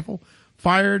 .22 rifle,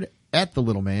 fired at the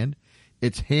little man,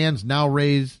 its hands now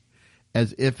raised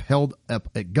as if held up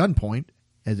at gunpoint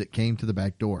as it came to the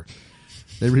back door.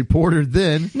 They reported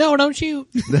then. No, don't shoot.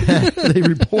 They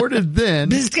reported then.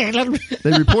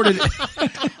 They reported.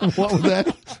 What was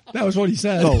that? That was what he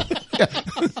said. Oh.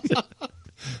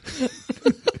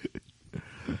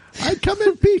 I come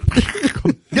in, Pete.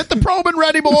 Get the probing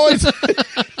ready, boys.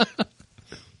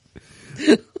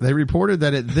 They reported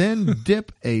that it then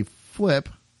dipped a flip.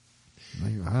 I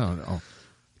don't know.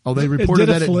 Oh, they reported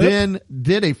that it then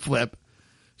did a flip,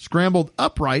 scrambled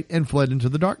upright, and fled into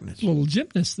the darkness. Little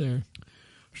gymnast there.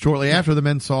 Shortly after, the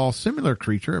men saw a similar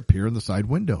creature appear in the side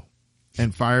window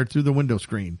and fired through the window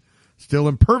screen. Still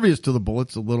impervious to the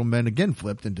bullets, the little men again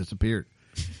flipped and disappeared.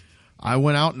 I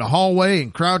went out in the hallway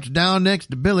and crouched down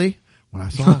next to Billy when I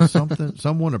saw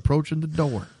someone approaching the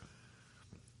door.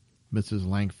 Mrs.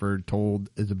 Langford told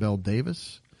Isabel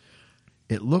Davis,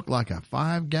 it looked like a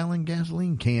 5-gallon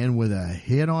gasoline can with a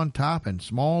head on top and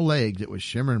small legs. It was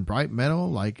shimmering bright metal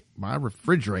like my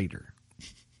refrigerator.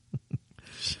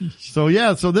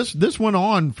 So this went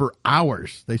on for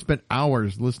hours. They spent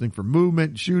hours listening for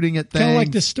movement, shooting at things. Kind of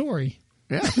like this story.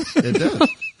 Yeah, it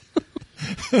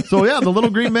does. So yeah, the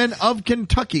Little Green Men of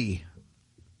Kentucky.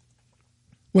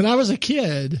 When I was a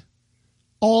kid,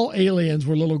 all aliens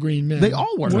were little green men. They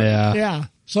all were. Yeah.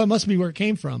 So it must be where it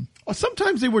came from. Well,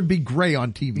 sometimes they would be gray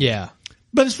on TV. Yeah.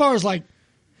 But as far as like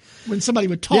when somebody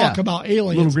would talk about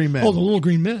aliens, little green men. Oh, the little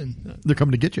green men. They're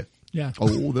coming to get you. Yeah. Oh,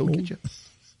 they'll get you.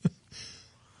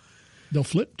 They'll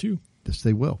flip too. Yes,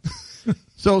 they will.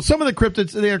 So some of the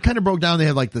cryptids, they are kind of broke down. They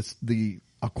have like the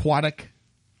aquatic.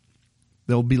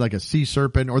 They'll be like a sea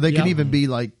serpent, or they can even be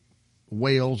like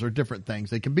whales or different things.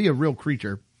 They can be a real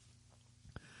creature.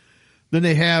 Then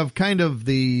they have kind of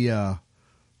the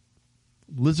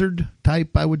lizard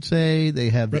type, I would say. They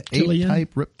have the ape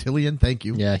type, reptilian. Thank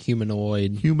you. Yeah,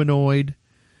 humanoid.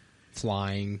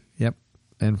 Flying. Yep,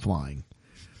 and flying.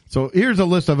 So here's a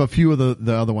list of a few of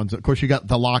the other ones. Of course, you got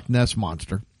the Loch Ness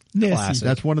Monster. Classic.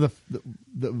 That's one of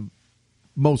the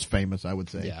most famous, I would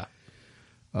say.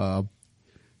 Yeah.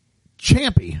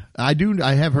 Champy.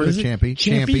 I have heard of Champy.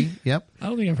 Champy? Yep. I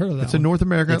don't think I've heard of that. It's in North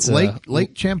America. It's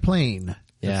Lake Champlain.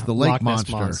 Yeah. It's the lake Loch Ness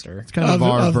monster. It's monster. kind of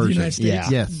our the version. United States? Yeah.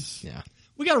 Yes. Yeah.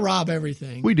 We got to rob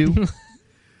everything. We do.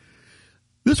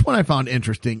 This one I found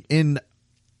interesting. In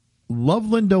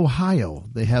Loveland, Ohio,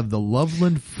 they have the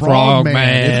Loveland Frogman.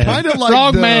 It's kind of like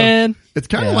Frogman. It's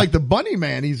kind of like the Bunny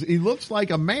Man. He looks like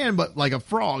a man, but like a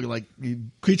frog, like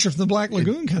Creature from the Black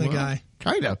Lagoon kind of guy.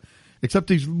 Kind of, except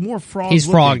he's more frog. He's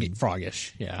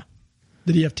froggish. Yeah.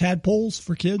 Did he have tadpoles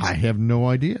for kids? I have no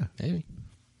idea. Maybe.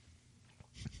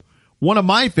 One of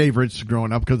my favorites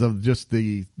growing up because of just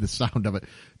the sound of it.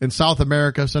 In South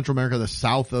America, Central America, the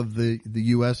south of the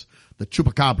U.S., the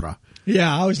chupacabra.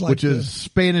 Yeah, I always liked which is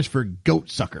Spanish for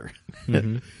goat sucker.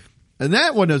 Mm-hmm. And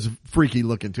that one is freaky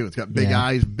looking too. It's got big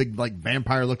eyes, big like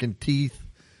vampire looking teeth.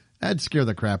 That'd scare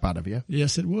the crap out of you.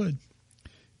 Yes, it would.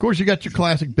 Of course, you got your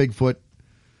classic Bigfoot,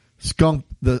 skunk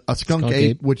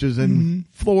ape, which is in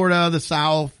Florida, the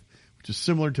South, which is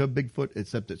similar to a Bigfoot,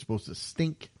 except it's supposed to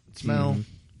stink and smell. Mm-hmm.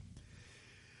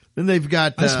 Then they've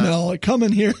got I smell it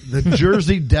coming here. The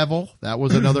Jersey Devil. That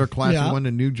was another classic one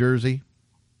in New Jersey.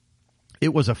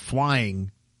 It was a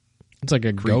flying It's like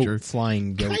a creature.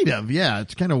 flying goat. Kind of, yeah.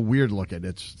 It's kind of weird looking.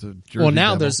 It's the Jersey Well,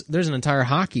 now Devil. there's an entire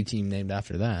hockey team named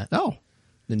after that. Oh.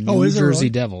 The New is there Jersey really?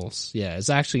 Devils. Yeah, it's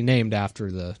actually named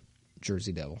after the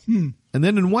Jersey Devil. And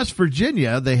then in West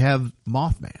Virginia, they have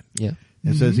Mothman. Yeah.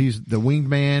 It says he's the winged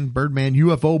man, birdman,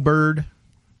 UFO bird,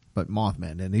 but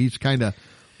Mothman. And he's kind of,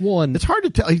 Well, and it's hard to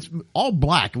tell. He's all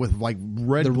black with like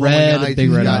red, the glowing red, eyes. big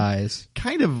He's red got eyes.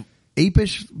 Kind of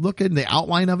apish looking, the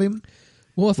outline of him.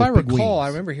 Well, if with I big recall, wings. I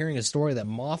remember hearing a story that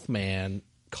Mothman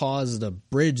caused a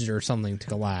bridge or something to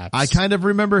collapse. I kind of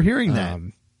remember hearing that.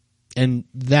 And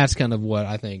that's kind of what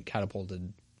I think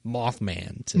catapulted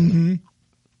Mothman to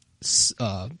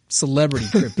celebrity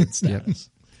cryptid status.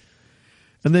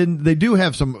 And then they do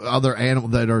have some other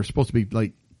animals that are supposed to be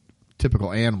like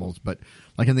typical animals, but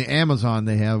like in the Amazon,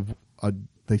 they have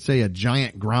they say a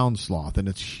giant ground sloth, and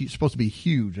it's supposed to be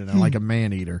huge and like a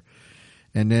man eater.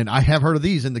 And then I have heard of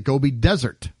these in the Gobi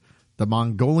Desert, the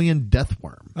Mongolian death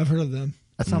worm. I've heard of them.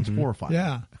 That sounds horrifying.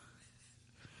 Yeah.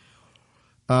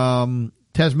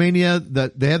 Tasmania,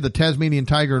 they have the Tasmanian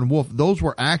tiger and wolf. Those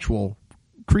were actual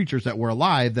creatures that were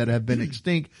alive that have been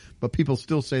extinct, but people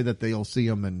still say that they'll see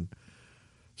them, and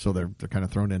so they're kind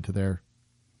of thrown into there.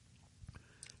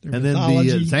 Their And then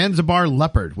mythology. the Zanzibar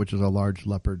leopard, which is a large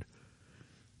leopard.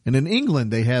 And in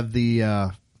England, they have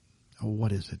the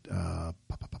what is it?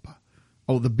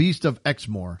 The Beast of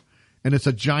Exmoor, and it's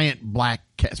a giant black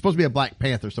cat. It's supposed to be a black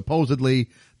panther. Supposedly,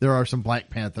 there are some black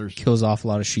panthers Kills off a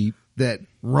lot of sheep. that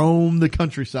roam the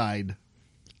countryside.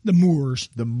 The Moors.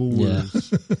 The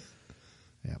Moors.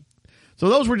 Yeah. So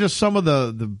those were just some of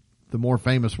the more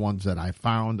famous ones that I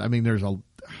found. I mean, there's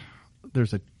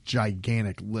a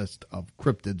gigantic list of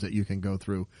cryptids that you can go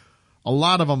through. A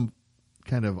lot of them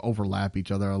kind of overlap each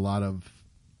other. A lot of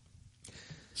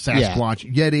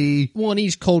Sasquatch, Yeti, Well, and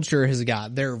each culture has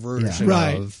got their version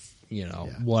Right. of,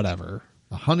 whatever.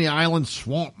 the Honey Island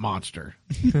swamp monster.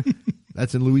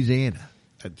 That's in Louisiana.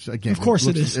 That's, again, Of course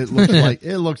it looks- is.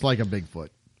 It looks like a Bigfoot.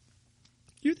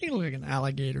 You think it looked like an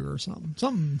alligator or something.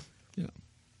 Something,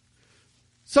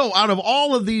 So out of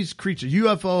all of these creatures,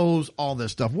 UFOs, all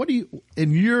this stuff, what do you,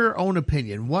 in your own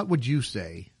opinion, what would you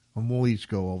say, and we'll each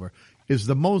go over, is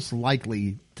the most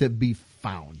likely to be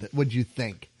found? What would you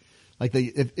think? Like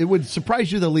if it would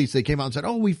surprise you the least, they came out and said,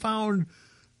 oh, we found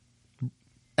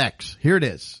X. Here it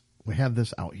is. We have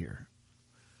this out here.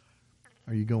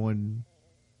 Are you going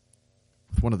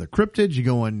with one of the cryptids? You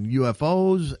going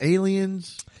UFOs,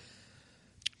 aliens?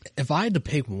 If I had to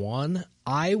pick one,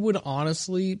 I would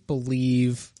honestly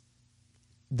believe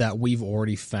that we've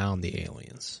already found the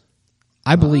aliens.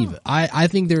 I believe it. I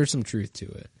think there's some truth to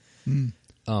it.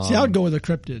 See, I would go with a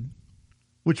cryptid.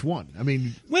 Which one? I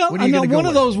mean, Well, what are I you know gonna go one of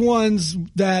with? those ones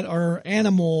that are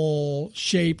animal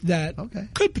shaped that Okay.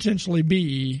 could potentially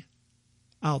be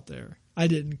out there. I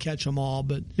didn't catch them all,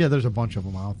 but Yeah, there's a bunch of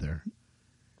them out there.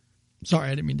 sorry,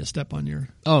 I didn't mean to step on your.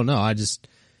 Oh, no,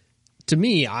 to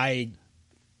me,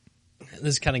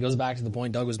 this kind of goes back to the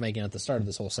point Doug was making at the start of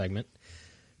this whole segment.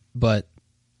 But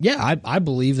yeah, I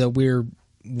believe that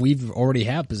we've already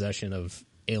have possession of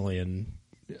alien.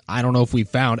 I don't know if we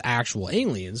found actual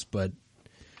aliens, but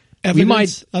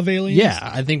Evidence of aliens? yeah,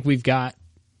 I think we've got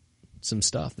some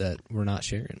stuff that we're not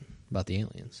sharing about the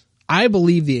aliens. I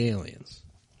believe the aliens.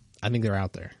 I think they're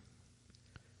out there.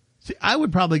 See, I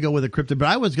would probably go with a cryptid, but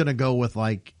I was going to go with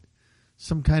like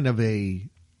some kind of a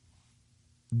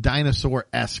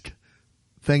dinosaur-esque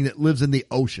thing that lives in the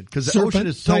ocean, because the Serpent ocean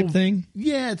is so type thing?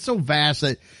 Yeah, it's so vast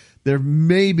that there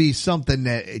may be something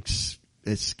that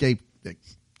escaped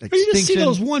extinction. You just see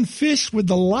those one fish with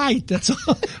the light that's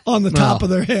on the top of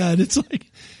their head. It's like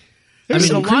there's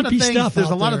some a lot of creepy things. stuff There's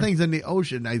a out lot of there. things in the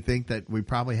ocean, I think, that we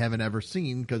probably haven't ever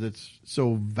seen because it's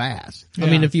so vast. I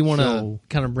mean, Yeah. if you want to So-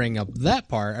 kind of bring up that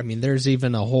part, I mean, there's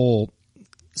even a whole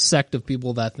sect of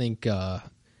people that think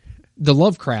the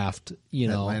Lovecraft,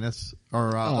 Atlantis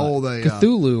or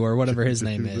Cthulhu or whatever his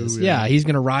name Cthulhu, is. yeah. Yeah, he's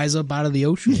going to rise up out of the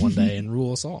ocean one day and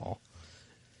rule us all.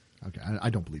 Okay, I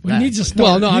don't believe Well, that. he needs to but- start.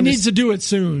 Well, no, he I'm needs just- to do it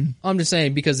soon. I'm just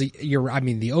saying because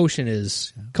the ocean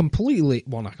is completely,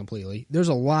 well, not completely. There's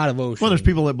a lot of ocean. Well, there's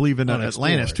people that believe in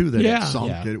Unexplored. Atlantis too. That Yeah. it sunk.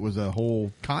 Yeah. That it was a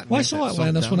whole continent. Well, I saw that sunk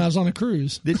Atlantis down. when I was on a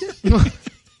cruise. Did you?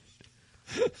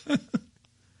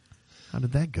 How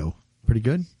did that go? Pretty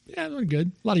good. Yeah, it was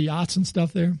good. A lot of yachts and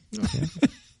stuff there.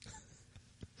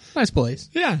 Nice place.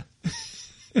 Yeah.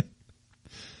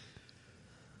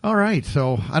 All right.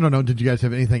 So I don't know. Did you guys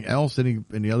have anything else?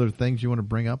 Any other things you want to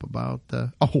bring up about?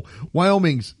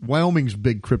 Wyoming's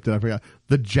big cryptid. I forgot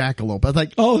the jackalope. I was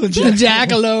like, Oh, The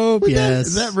jackalope. Yes.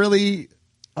 is that really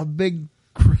a big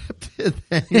cryptid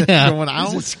thing that's Yeah. going Is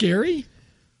out? it scary?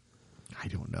 I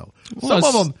don't know. Well,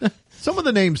 Some of them, Some of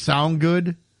the names sound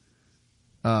good.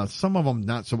 Some of them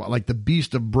not so much. Like the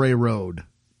Beast of Bray Road.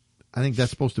 I think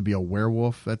that's supposed to be a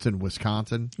werewolf. That's in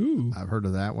Wisconsin. Ooh. I've heard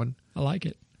of that one. I like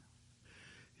it.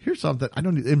 Here's something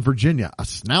in Virginia, a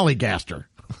snallygaster.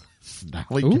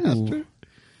 Snallygaster?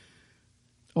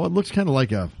 Oh, it looks kind of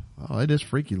like it is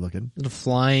freaky looking. The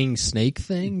flying snake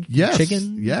thing? Yes.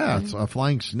 Chicken? Yeah, it's a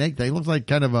flying snake. They look like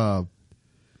kind of a...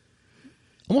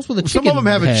 Almost with a chicken Some of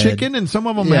them have head. a chicken and some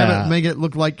of them make it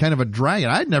look like kind of a dragon.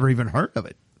 I'd never even heard of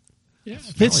it. Yeah,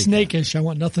 if it's snakish, I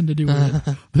want nothing to do with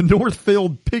it. The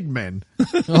Northfield Pigmen.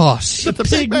 Oh, The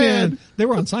Pigman. They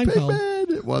were on Seinfeld.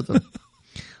 Pigman. It wasn't.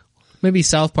 maybe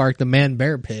South Park, the Man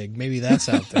Bear Pig. Maybe that's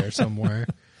out there somewhere.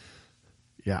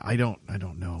 Yeah, I don't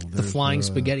know. The flying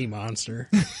spaghetti monster.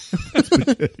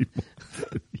 Spaghetti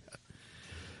monster.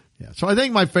 Yeah. So I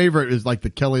think my favorite is like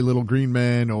the Kelly Little Green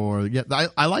Men, or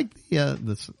I like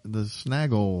the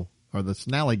Snaggle or the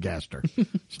Snallygaster.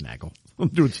 Snaggle. I'm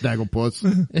doing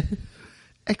Snagglepuss.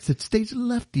 Exit stage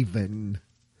left even.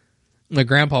 My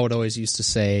grandpa would always used to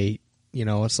say,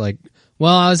 it's like,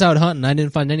 well, I was out hunting. I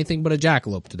didn't find anything but a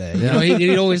jackalope today.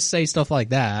 He'd always say stuff like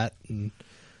that. And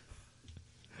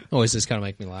always just kind of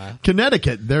make me laugh.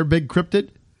 Connecticut, their big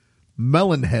cryptid,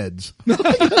 melon heads.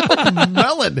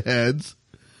 Melon heads?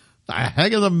 The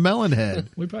heck is a melon head?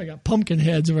 We probably got pumpkin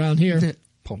heads around here.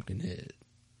 Pumpkin head.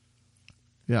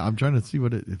 Yeah, I'm trying to see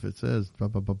if it says blah,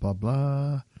 blah, blah, blah,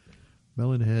 blah.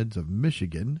 Melon heads of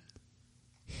Michigan.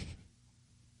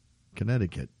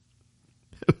 Connecticut.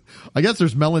 I guess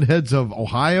there's melon heads of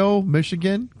Ohio,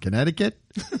 Michigan, Connecticut.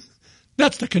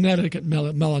 That's the Connecticut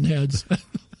melon heads. It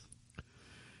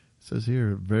says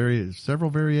here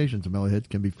several variations of melon heads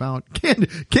can be found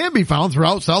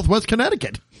throughout southwest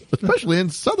Connecticut, especially in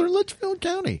southern Litchfield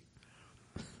County.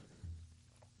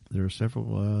 There are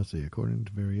several, according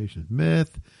to variations.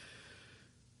 Myth.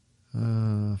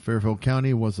 Fairfield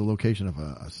County was the location of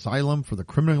an asylum for the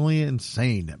criminally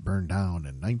insane that burned down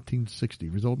in 1960,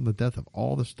 resulting in the death of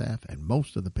all the staff and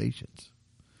most of the patients.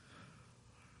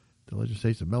 The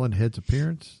legislation of melon heads'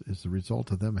 appearance is the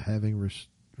result of them having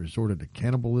resorted to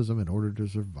cannibalism in order to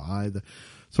survive.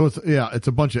 So it's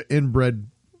a bunch of inbred,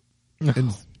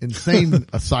 insane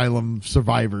asylum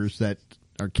survivors that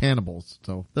are cannibals.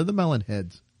 So they're the melon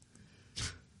heads.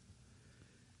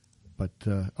 But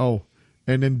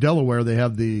and in Delaware they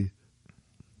have I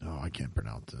can't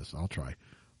pronounce this. I'll try.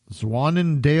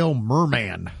 Swannendale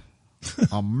merman.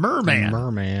 A merman. A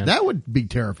merman. That would be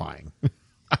terrifying.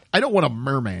 I don't want a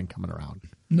merman coming around.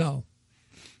 No.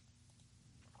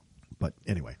 But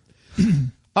anyway.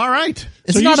 All right.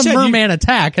 It's not a merman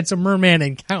attack. It's a merman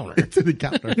encounter. It's an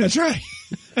encounter. That's right.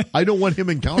 I don't want him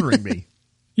encountering me.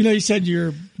 You said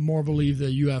you're more believe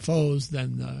the UFOs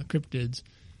than the cryptids.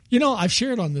 I've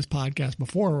shared on this podcast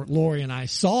before, Lori and I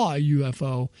saw a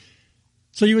UFO.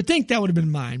 So you would think that would have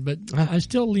been mine, but I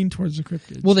still lean towards the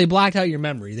cryptids. Well, they blacked out your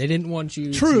memory. They didn't want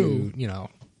you True. to,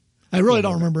 I really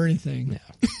don't remember anything.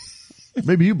 Yeah.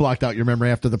 Maybe you blocked out your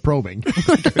memory after the probing.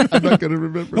 I'm not going to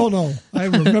remember. Oh, no. I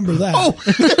remember that.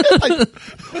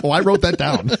 I wrote that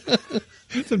down.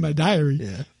 It's in my diary.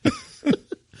 Yeah.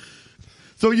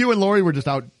 So you and Lori were just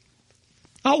out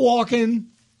walking.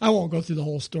 I won't go through the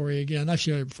whole story again. I've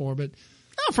shared it before, but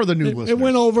for the new listeners. It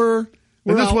went over.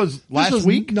 And this was last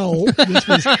week? No, this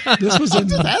was in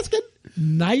just asking.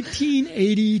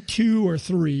 1982 or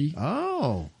 3.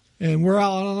 Oh. And we're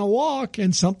out on a walk,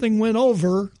 and something went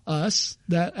over us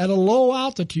that at a low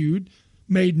altitude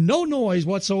made no noise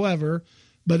whatsoever,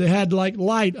 but it had like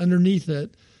light underneath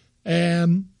it.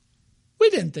 And we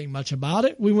didn't think much about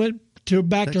it. We went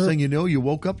back to her. Next thing you know, you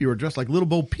woke up, you were dressed like Little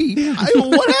Bo Peep. I don't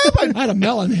know what happened. I had a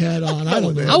melon head on. I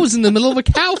don't know. I was in the middle of a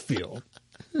cow field.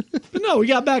 But no, we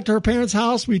got back to her parents'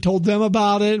 house. We told them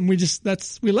about it, and we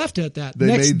left it at that. They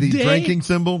made the drinking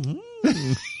symbol.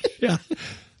 Yeah.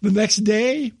 The next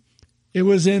day, it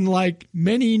was in like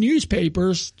many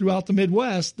newspapers throughout the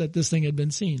Midwest that this thing had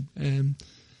been seen. And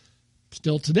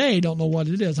still today, don't know what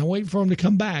it is. I'm waiting for them to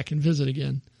come back and visit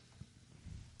again.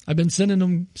 I've been sending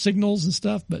them signals and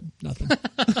stuff, but nothing.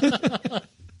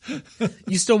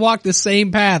 You still walk the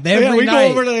same path every night. We go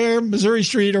over there, Missouri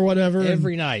Street or whatever.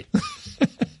 Every night.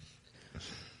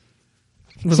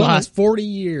 For the last 40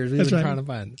 years, we've been trying to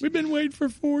find them. We've been waiting for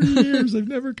 40 years. They've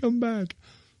never come back.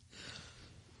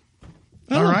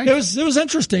 All right. It was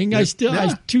interesting. I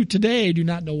to today do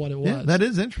not know what it was. Yeah, that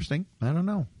is interesting. I don't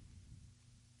know.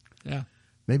 Yeah.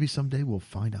 Maybe someday we'll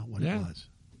find out what it was.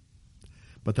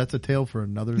 But that's a tale for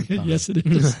another time. Yes, it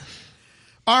is.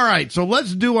 All right, so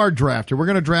let's do our draft here. We're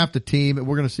going to draft a team, and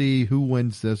we're going to see who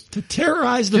wins this. To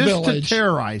terrorize the village. To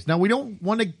terrorize. Now, we don't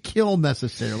want to kill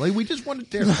necessarily. We just want to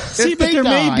terrorize. See, but there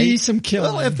may be some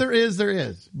killing. Well, if there is, there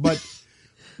is. But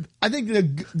I think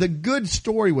the good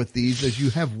story with these is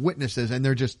you have witnesses, and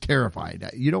they're just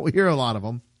terrified. You don't hear a lot of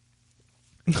them.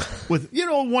 With,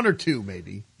 one or two,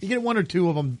 maybe. You get one or two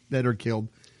of them that are killed.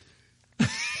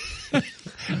 I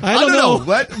don't know.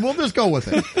 But we'll just go with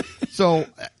it. So,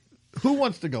 who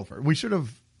wants to go first? We should have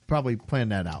probably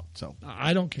planned that out. So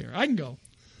I don't care. I can go.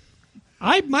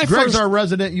 Greg's our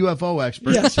resident UFO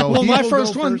expert. Yes. So well, my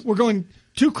first one, we're going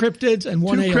 2 cryptids and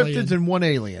 1 alien. 2 cryptids and 1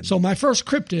 alien. So my first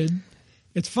cryptid,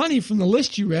 it's funny from the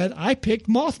list you read, I picked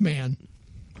Mothman.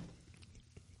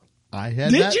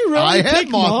 Did you really I had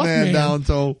Mothman down,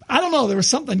 so I don't know. There was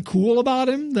something cool about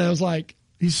him that was like,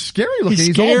 he's scary looking.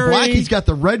 He's all black. He's got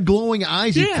the red glowing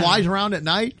eyes. He flies around at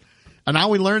night. And now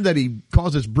we learned that he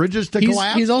causes bridges to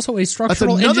collapse. He's also a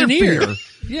structural engineer. Fear.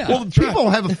 Yeah. Well, people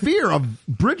have a fear of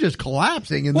bridges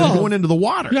collapsing and then going into the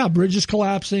water. Yeah, bridges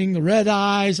collapsing, the red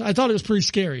eyes. I thought it was pretty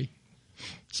scary.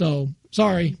 So,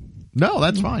 sorry. No,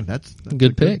 that's fine. That's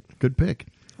good pick. Good pick.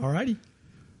 All righty.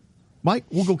 Mike,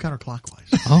 we'll go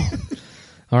counterclockwise. Oh,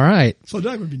 all right. So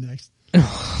Doug would be next.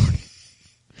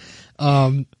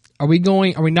 Are we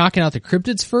knocking out the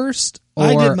cryptids first? Or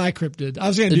I did my cryptid. I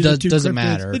was going to do the 2 doesn't cryptids.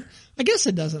 matter. I guess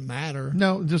it doesn't matter.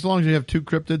 No, just as long as you have 2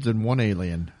 cryptids and 1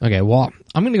 alien. Okay, well,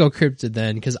 I'm going to go cryptid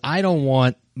then because I don't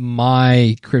want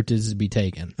my cryptids to be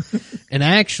taken. And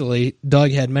actually,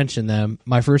 Doug had mentioned them.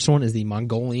 My first one is the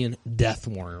Mongolian death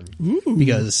worm. Ooh,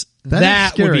 because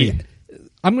that would be...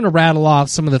 I'm going to rattle off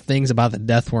some of the things about the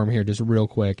death worm here just real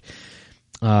quick.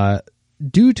 It's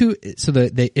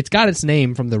got its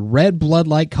name from the red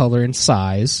blood-like color and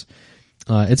size.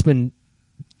 It's been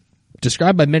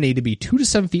described by many to be 2 to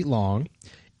 7 feet long,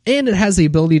 and it has the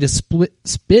ability to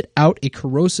spit out a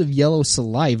corrosive yellow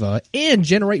saliva and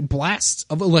generate blasts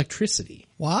of electricity.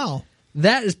 Wow.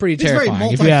 That is pretty terrifying,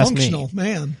 very if you ask me. multifunctional,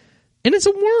 man. And it's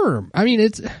a worm. I mean,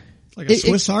 it's like a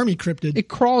Swiss Army cryptid. It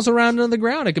crawls around on the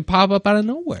ground. It could pop up out of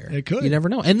nowhere. It could. You never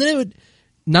know. And then it would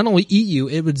not only eat you,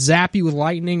 it would zap you with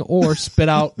lightning or spit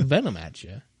out venom at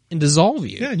you and dissolve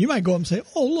you. Yeah, and you might go up and say,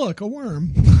 "Oh, look, a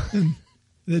worm." And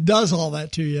it does all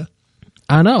that to you.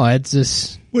 I know. It's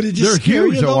just... They're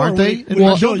huge, though, aren't they?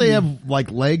 Don't they have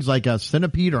like legs like a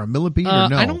centipede or a millipede? Or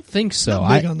no? I don't think so.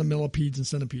 I'm big on the millipedes and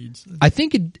centipedes. I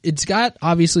think it's got,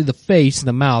 obviously, the face and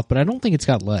the mouth, but I don't think it's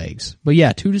got legs. But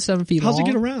yeah, 2 to 7 feet long. How's it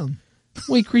get around?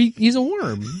 Well, he's a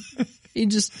worm.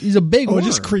 He's a big worm. It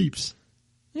just creeps.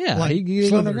 Yeah, like he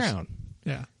gets on the ground.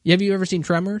 Yeah. Have you ever seen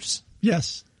Tremors?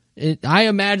 Yes. I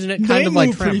imagine it kind of like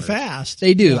move Tremors. pretty fast.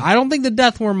 They do. Yeah. I don't think the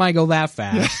death worm might go that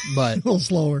fast, but a little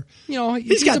slower.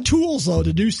 He's got tools though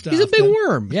to do stuff. He's a big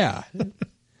worm, yeah.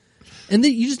 And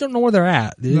you just don't know where they're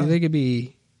at. They could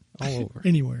be all over,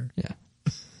 anywhere.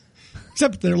 Yeah.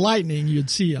 Except if they're lightning, you'd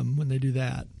see them when they do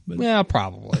that. But yeah,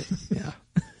 probably. Yeah.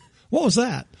 What was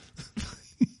that?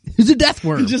 It's a death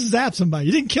worm. You just zapped somebody.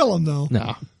 You didn't kill him though.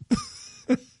 No.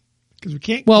 Because we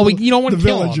can't. Well, you don't want the to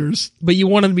kill villagers, but you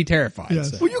want them to be terrified. Yes.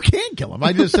 So. Well, you can kill them.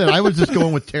 I just said I was just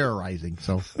going with terrorizing.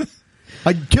 So,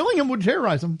 killing them would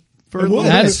terrorize them.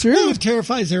 That's true. It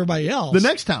terrifies everybody else. The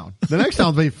next town,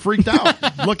 they freaked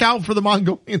out. Look out for the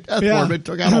Mongolian death worm. It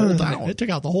took out the whole town. It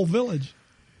took out the whole village.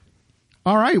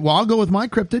 All right. Well, I'll go with my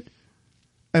cryptid.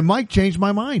 And Mike changed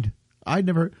my mind. I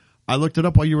looked it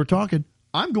up while you were talking.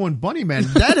 I'm going Bunny Man.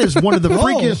 That is one of the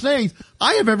freakiest things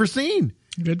I have ever seen.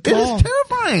 Good call. It is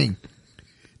terrifying.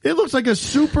 It looks like a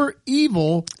super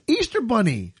evil Easter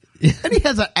bunny. And he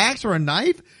has an axe or a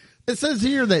knife. It says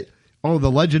here that,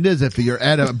 the legend is if you're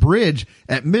at a bridge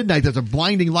at midnight, there's a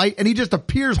blinding light, and he just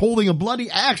appears holding a bloody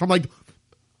axe. I'm like,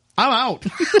 I'm out.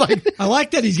 I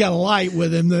like that he's got a light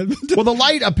with him. Well, the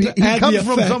light, he comes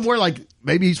from somewhere like,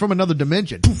 maybe he's from another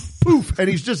dimension. Poof, poof, and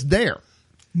he's just there.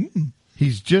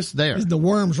 He's just there. The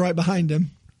worm's right behind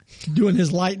him doing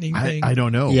his lightning thing. I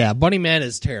don't know. Yeah, Bunny Man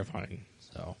is terrifying.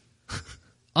 So,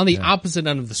 on the opposite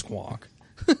end of the squawk.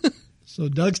 So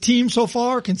Doug's team so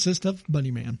far consists of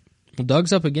Bunny Man. Well,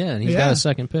 Doug's up again. He's got a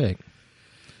second pick.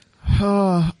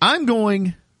 I'm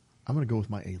going to go with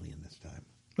my alien this time.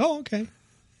 Oh, okay.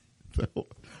 So,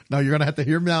 now you're going to have to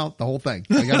hear me out the whole thing.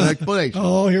 I got an explanation.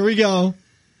 Oh, here we go.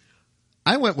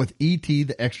 I went with E.T.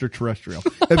 the extraterrestrial.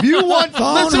 If you want,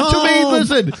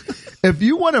 listen. If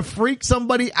you want to freak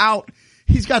somebody out,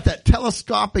 he's got that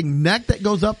telescoping neck that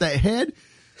goes up that head,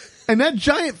 and that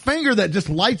giant finger that just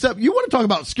lights up. You want to talk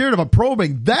about scared of a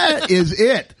probing? That is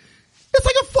it. It's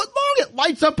like a foot long. It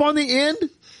lights up on the end.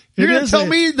 You're going to tell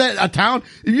me that a town,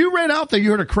 if you ran out there,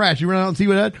 you heard a crash, you ran out and see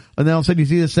what that, and then all of a sudden you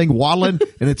see this thing waddling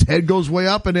and its head goes way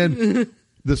up and then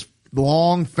this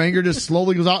long finger just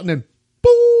slowly goes out and then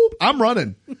boom, I'm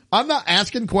running. I'm not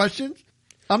asking questions.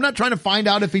 I'm not trying to find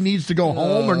out if he needs to go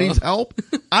home or needs help.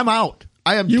 I'm out.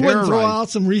 I am You terrorized. wouldn't throw out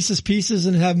some Reese's Pieces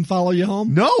and have him follow you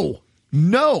home?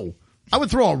 No. I would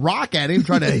throw a rock at him,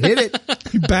 try to hit it.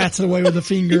 He bats it away with a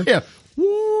finger. Yeah.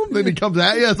 Woo, then he comes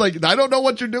at you. It's like, I don't know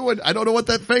what you're doing. I don't know what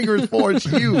that finger is for. It's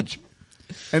huge.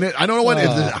 And I don't know what, is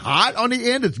it hot on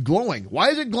the end? It's glowing. Why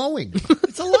is it glowing?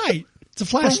 It's a light. It's a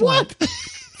flashlight. For what?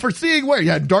 For seeing where?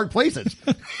 Yeah, dark places.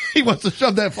 He wants to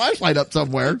shove that flashlight up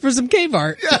somewhere. For some cave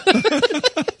art. Yeah.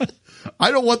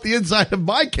 I don't want the inside of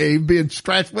my cave being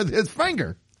scratched with his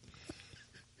finger.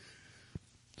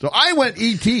 So I went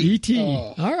E.T. E.T.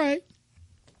 All right.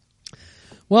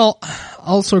 Well,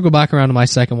 I'll circle back around to my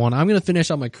second one. I'm going to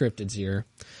finish up my cryptids here.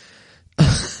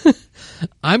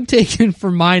 I'm taking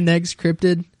for my next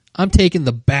cryptid, I'm taking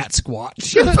the Bat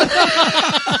Squatch.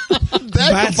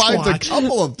 That combines a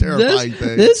couple of terrifying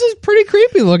things. This is pretty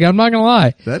creepy looking, I'm not going to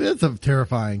lie. That is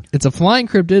terrifying. It's a flying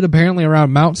cryptid apparently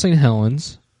around Mount St.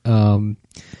 Helens. It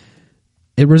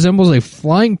resembles a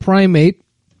flying primate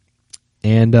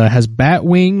and has bat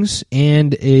wings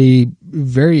and a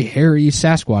very hairy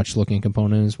Sasquatch looking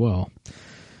component as well.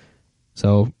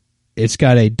 So it's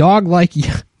got a dog-like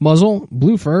muzzle,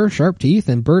 blue fur, sharp teeth,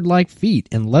 and bird-like feet,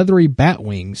 and leathery bat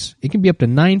wings. It can be up to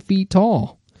 9 feet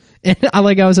tall. And I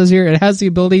like how it says here, it has the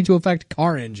ability to affect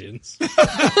car engines.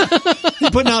 He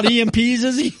putting out EMPs,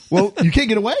 is he? Well, you can't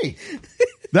get away.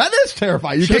 That is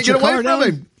terrifying. You can't get away from down.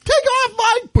 him. Take off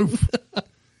my poof.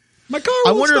 My car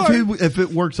I won't wonder start. if it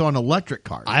works on electric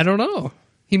cars. I don't know.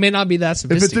 He may not be that If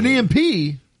sophisticated. it's an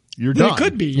EMP, you're Well, done. it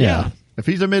could be, yeah. If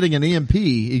he's emitting an EMP,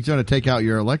 he's going to take out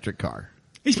your electric car.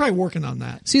 He's probably working on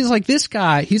that. See, it's like this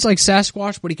guy, he's like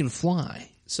Sasquatch, but he can fly.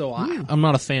 So I'm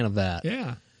not a fan of that.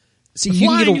 Yeah. See, The you can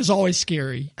flying get is always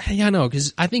scary. yeah, I know,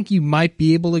 because I think you might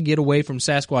be able to get away from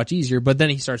Sasquatch easier, but then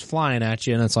he starts flying at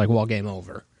you, and it's like, well, game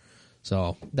over.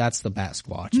 So that's the Bat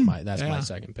Squatch. That's my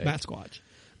second pick. Bat Squatch.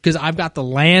 Because I've got the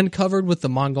land covered with the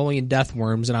Mongolian death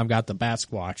worms, and I've got the Bat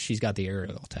Squatch. She's got the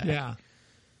aerial attack. Yeah.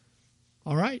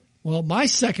 All right. Well, my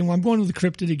second one, I'm going to the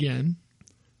cryptid again.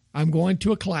 I'm going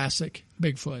to a classic,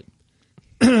 Bigfoot.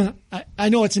 I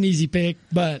know it's an easy pick,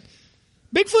 but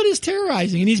Bigfoot is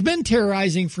terrorizing, and he's been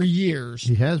terrorizing for years.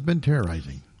 He has been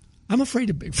terrorizing. I'm afraid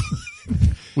of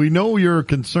Bigfoot. We know you're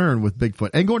concerned with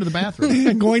Bigfoot. And going to the bathroom.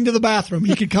 And going to the bathroom.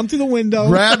 He could come through the window.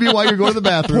 Grab you while you're going to the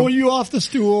Pull bathroom. you off the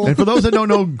stool. And for those that don't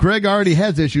know, Greg already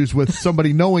has issues with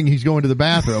somebody knowing he's going to the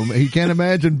bathroom. He can't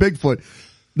imagine Bigfoot.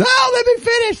 No, let me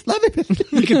finish. Let me finish.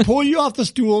 He can pull you off the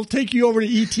stool, take you over to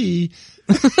E.T.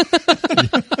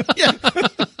 Yeah.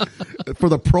 For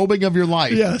the probing of your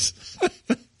life. Yes.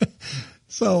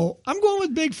 So I'm going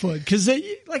with Bigfoot because,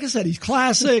 like I said, he's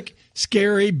classic,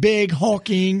 scary, big,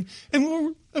 hulking,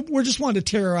 and we're just wanting to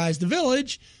terrorize the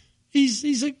village. He's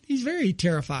very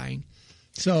terrifying.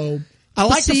 So I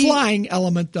like the flying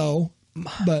element though.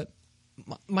 But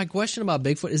my question about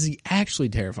Bigfoot is he actually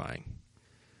terrifying?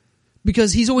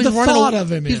 Because he's always The running. thought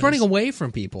of him he's is. running away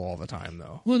from people all the time,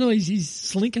 though. well, no, he's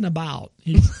slinking about.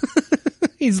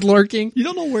 He's lurking. You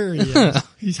don't know where he is.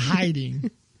 He's hiding.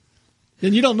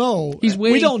 And you don't know. He's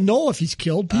We waiting. don't know if he's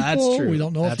killed people. That's true. We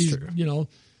don't know That's if he's, true.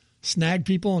 snagged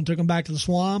people and took them back to the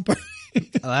swamp.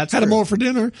 That's Had them true. over for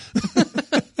dinner.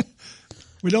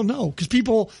 We don't know. Because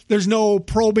there's no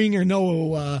probing or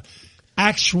no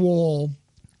actual,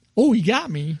 oh, he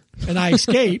got me and I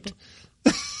escaped.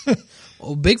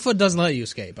 Well, Bigfoot doesn't let you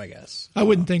escape, I guess. I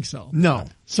wouldn't think so. No.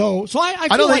 So I feel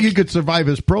I don't like think he could survive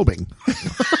his probing.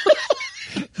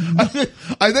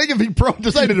 I think if he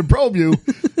decided to probe you,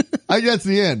 I guess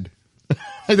the end.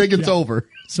 I think it's over.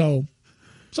 So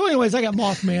anyways, I got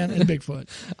Mothman and Bigfoot.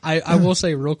 I will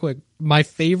say real quick, my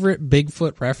favorite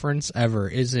Bigfoot reference ever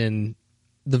is in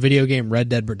the video game Red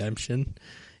Dead Redemption.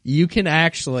 You can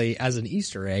actually, as an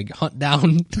Easter egg, hunt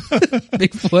down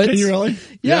Bigfoot. Can you really?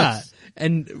 Yeah. Yes.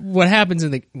 And what happens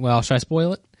should I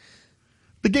spoil it?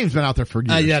 The game's been out there for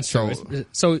years. That's true.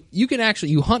 So you can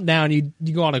actually, you hunt down, you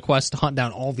go on a quest to hunt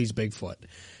down all these Bigfoot.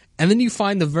 And then you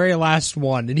find the very last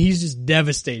one, and he's just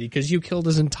devastated because you killed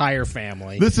his entire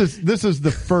family. This is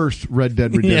the first Red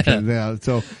Dead Redemption. Yeah.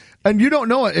 So, and you don't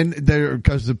know it, and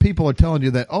because the people are telling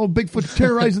you that, oh, Bigfoot's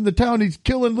terrorizing the town. He's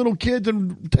killing little kids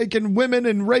and taking women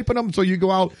and raping them. So you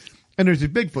go out, and there's a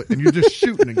Bigfoot, and you're just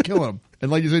shooting and killing him. And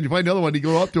like you said, you find another one, you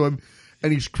go up to him,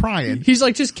 and he's crying. He's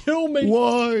like, just kill me.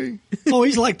 Why? Oh,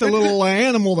 he's like the little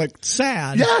animal that's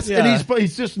sad. Yes, Yeah. and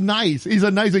he's just nice. He's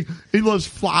a nice. He loves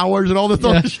flowers and all this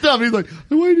other stuff. He's like,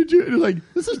 why did you? Like,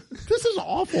 this is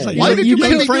awful. like, Why did you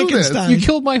make me do this? Frankenstein? You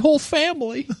killed my whole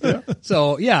family.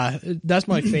 So yeah, that's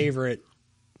my favorite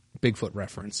Bigfoot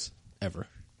reference ever.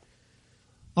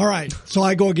 All right, so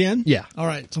I go again? Yeah. All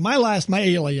right, so my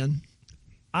alien,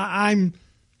 I'm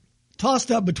tossed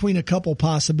up between a couple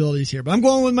possibilities here, but I'm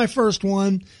going with my first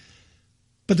one,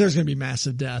 but there's going to be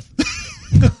massive death.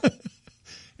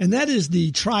 And that is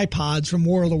the tripods from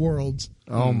War of the Worlds.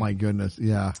 Oh my goodness,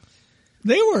 yeah.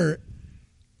 They were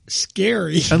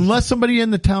scary. Unless somebody in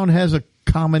the town has a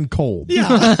common cold.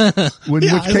 Yeah. In which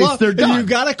case they're if done. you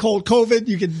got a cold, COVID,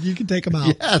 you can take them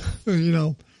out. Yes. You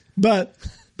know, but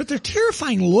they're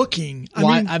terrifying looking.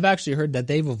 I've actually heard that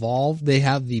they've evolved. They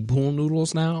have the pool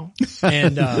noodles now,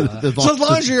 and so as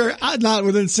long as you're not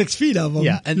within 6 feet of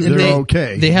them, and they're they,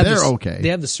 okay. They have They're okay. They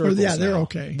have the circles. Yeah, they're now.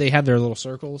 okay. They have their little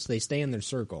circles. They stay in their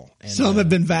circle. And, some have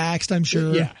been vaxxed, I'm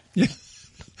sure. Yeah. Yeah.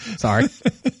 Sorry.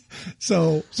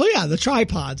 So yeah, the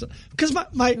tripods. Because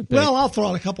I'll throw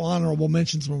out a couple honorable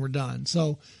mentions when we're done.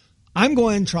 So I'm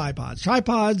going tripods.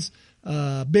 Tripods,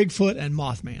 Bigfoot, and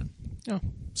Mothman. Oh,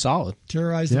 solid.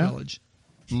 Terrorize the village.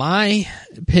 My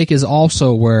pick is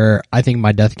also where I think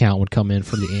my death count would come in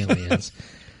for the aliens.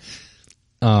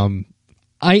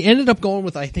 I ended up going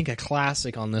with, I think, a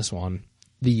classic on this one.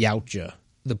 The Yautja,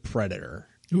 the Predator.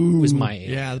 Was my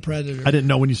alien. Yeah, the Predator. I didn't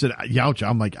know when you said Yautja.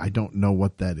 I'm like, I don't know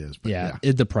what that is. But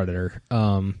The Predator.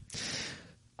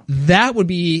 That would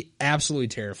be absolutely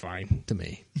terrifying to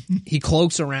me. He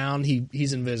cloaks around.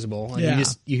 He's invisible. And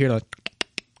you hear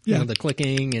the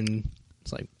clicking, and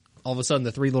it's like all of a sudden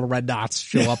the 3 little red dots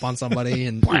show up on somebody,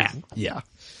 and yeah.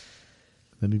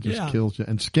 Then he just kills you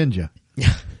and skins you.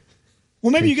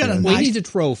 Well, maybe you got a He nice. needs a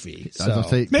trophy. So.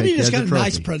 Maybe you just got a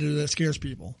nice Predator that scares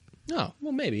people Oh,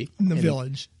 well, maybe in the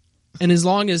village. And as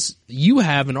long as you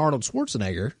have an Arnold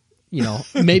Schwarzenegger,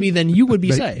 maybe then you would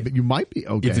be safe. But you might be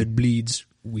okay. If it bleeds,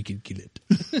 we can kill it.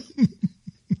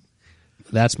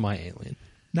 That's my alien.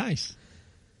 Nice.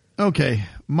 Okay,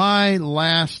 my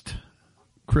last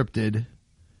cryptid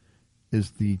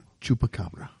is the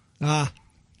chupacabra.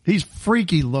 He's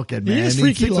freaky looking, man. He is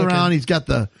freaky sits looking. around. He's got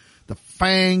the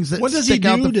fangs that What does he stick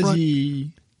out do? the Does front.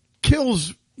 he?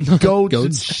 Kills goats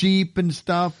and sheep and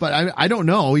stuff, but I don't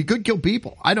know. He could kill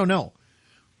people. I don't know.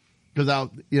 Because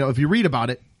if you read about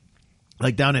it,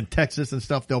 like down in Texas and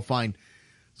stuff,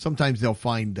 sometimes they'll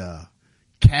find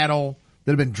cattle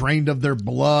that have been drained of their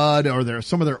blood, or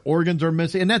some of their organs are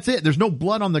missing, and that's it. There's no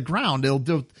blood on the ground. They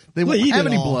won't have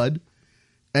any blood,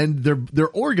 and their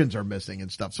organs are missing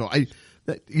and stuff. So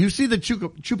you see the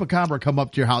chupacabra come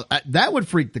up to your house, that would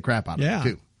freak the crap out of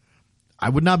me too. I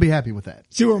would not be happy with that.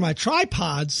 See where my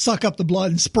tripods suck up the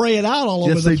blood and spray it out all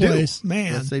over the place. Do.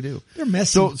 Man. Yes, they do. They're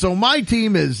messy. So my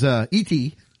team is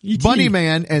E.T., Bunny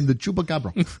Man, and the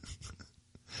chupacabra.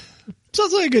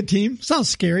 Sounds like a good team. Sounds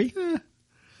scary.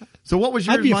 So what was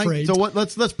yours, I'd be Mike? afraid. So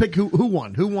let's pick who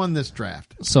won. Who won this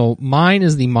draft? So mine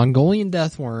is the Mongolian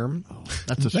death worm.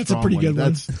 That's a pretty good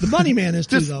one. The Bunny Man is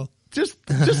too, though. Just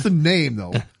the name,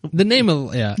 though. The name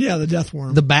of Yeah, the death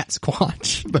worm. the Bat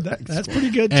Squatch. That's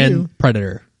pretty good, too. And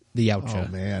Predator, the Yautja.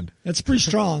 Oh, man. That's pretty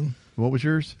strong. What was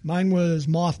yours? Mine was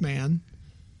Mothman,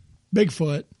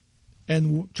 Bigfoot,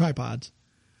 and tripods.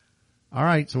 All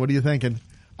right. So what are you thinking?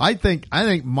 I think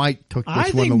Mike took this one a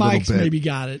little bit. I think Mike's maybe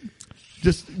got it.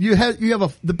 Just you have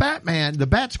the Batman, the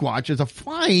Bat Squatch is a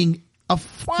flying The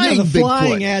Bigfoot.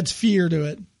 flying adds fear to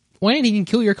it. And he can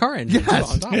kill your car engine.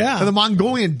 Yes. Yeah. And the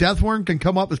Mongolian death worm can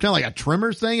come up. It's kind of like a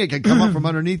trimmer thing. It can come up from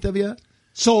underneath of you.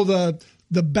 So the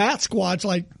Bat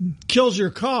Squatch kills your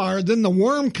car, then the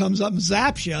worm comes up and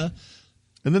zaps you.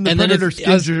 And then the Predator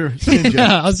skins you.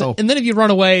 Yeah, So, and then if you run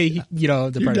away, the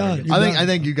Predator. done. gets- You're I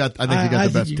think you got the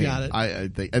best think you team. got it. I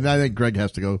think, and I think Greg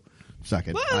has to go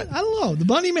second. Well, I don't know. The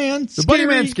Bunny Man. The Bunny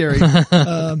Man's scary.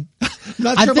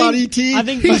 Not sure about E.T. I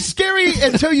think He's scary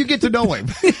until you get to know him.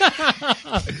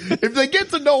 If they get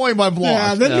to know him, I've lost.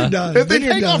 Yeah, then you're done. If they Then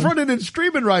you're take off done. running and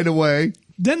screaming right away,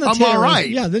 Then the I'm terror. all right.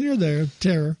 Yeah, then you're there.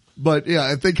 Terror. but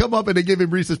yeah, if they come up and they give him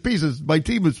Reese's Pieces, my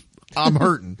team I'm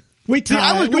hurting. We See,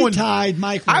 I was tied. We going- tied.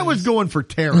 Mike. I was going for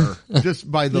terror just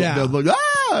by the Yeah. look.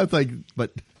 It's like,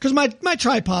 but because my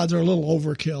tripods are a little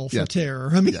overkill for Yeah.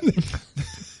 terror. I mean,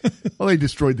 well, they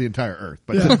destroyed the entire Earth,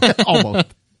 but almost.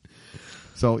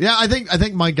 So yeah, I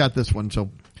think Mike got this one.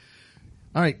 So,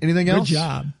 all right, anything good else?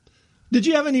 job. Did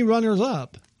you have any runners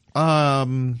up?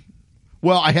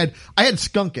 Well, I had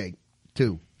skunk ape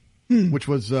too, which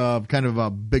was kind of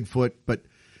a Bigfoot, but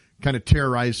kind of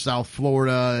terrorized South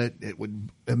Florida. It would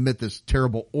emit this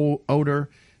terrible odor.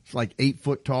 It's like 8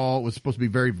 foot tall. It was supposed to be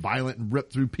very violent and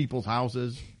rip through people's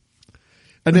houses.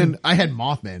 And then I had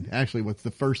Mothman, actually, was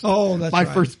the first,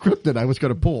 first cryptid I was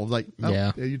going to pull. I was like,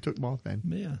 yeah, you took Mothman.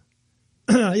 Yeah.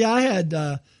 Yeah, I had,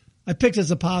 I picked as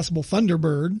a possible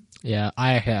Thunderbird. Yeah,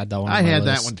 I had that one. I had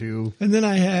that one too. And then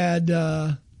I had,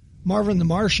 Marvin the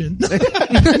Martian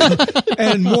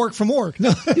and Mork from Ork.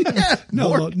 No,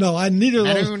 I neither of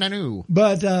those. Nanu.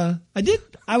 But,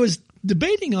 I was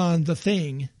debating on the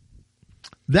Thing.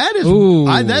 That is,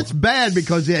 that's bad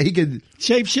because he could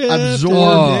shapeshift,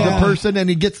 absorb the person and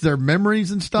he gets their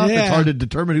memories and stuff. Yeah. It's hard to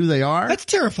determine who they are. That's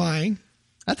terrifying.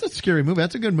 That's a scary movie.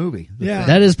 That's a good movie. Yeah.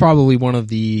 That is probably one of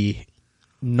the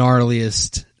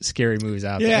gnarliest scary movies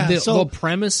out there. The whole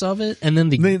premise of it, and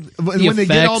then when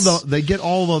they get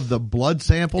all of the blood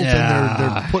samples and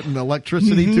they're putting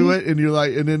electricity to it, and you're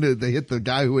like, and then they hit the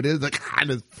guy who it is, like,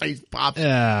 his face pops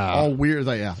all weird.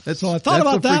 Like, so I thought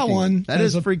about that one. That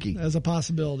is freaky as a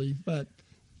possibility, but.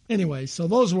 Anyway, so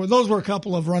those were a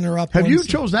couple of runner-up ones. Have you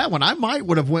chose that one? I might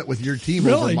would have went with your team.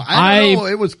 Really? I don't know.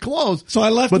 It was close. So I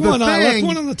left one on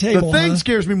the table. The Thing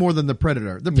scares me more than the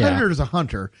Predator. The Predator is a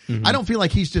hunter. Mm-hmm. I don't feel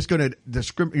like he's just going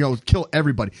to kill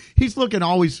everybody. He's looking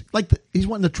always like he's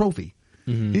wanting the trophy.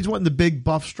 Mm-hmm. He's wanting the big,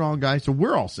 buff, strong guy, so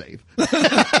we're all safe.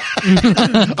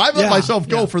 I let myself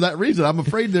go for that reason. I'm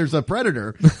afraid there's a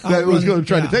predator that was going to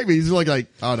try to take me. He's like,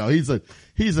 oh no, he's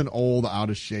an old,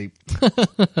 out of shape.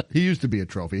 He used to be a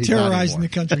trophy. He's terrorizing the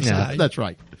countryside. That's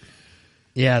right.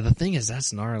 Yeah, the Thing is,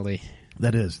 that's gnarly.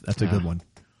 That's a good one.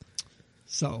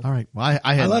 So, all right. Well,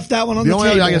 I left that one on the table.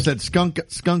 Only, like I said,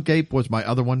 skunk ape was my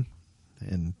other one.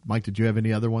 And Mike, did you have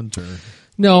any other ones? Or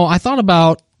no, I thought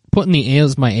about putting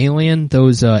my alien,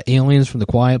 those aliens from The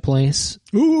Quiet Place.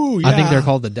 Ooh, yeah. I think they're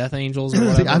called the Death Angels or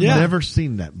whatever. I've never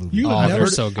seen that movie. They're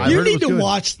so good. You need to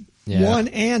watch 1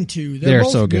 and 2. They're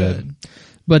both so good.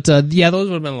 But those would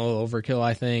have been a little overkill,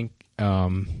 I think.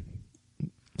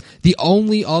 The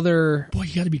only other... Boy,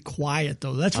 you got to be quiet,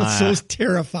 though. That's what's so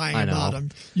terrifying about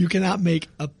them. You cannot make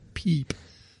a peep.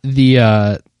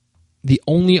 The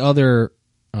only other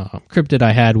cryptid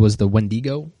I had was the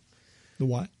Wendigo. The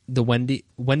what? The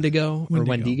Wendigo.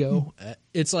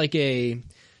 It's like a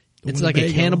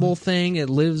cannibal thing. It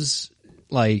lives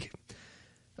like,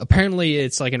 apparently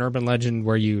it's like an urban legend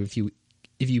where if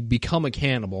you become a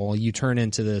cannibal, you turn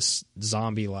into this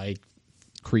zombie like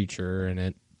creature and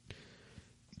it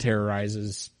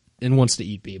terrorizes and wants to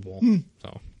eat people.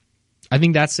 So I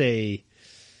think I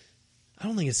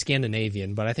don't think it's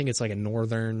Scandinavian, but I think it's like a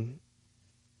northern,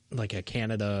 like a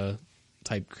Canada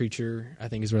type creature, I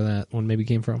think is where that one maybe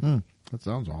came from. That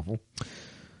sounds awful.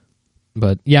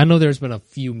 But yeah, I know there's been a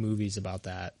few movies about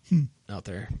that out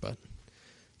there, but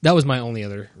that was my only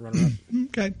other runner-up.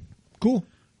 Okay, cool.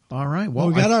 All right. Well,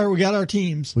 we got our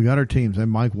teams. We got our teams,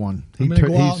 and Mike won. I'm going to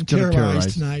go out and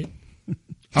terrorize tonight.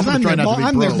 I'm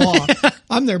their boss.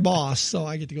 I'm their boss, so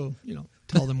I get to go,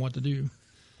 tell them what to do.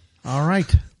 All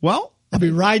right. Well, I'll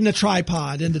be riding a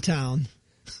tripod into town.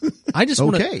 I just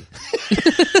want to.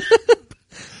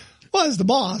 Well, as the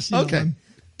boss. Okay.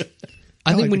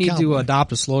 I think we need to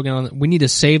adopt a slogan on it. We need to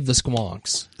save the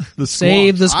squonks.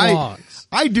 Save the squonks.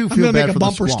 I do feel bad for the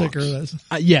squonks. I'm going to make a bumper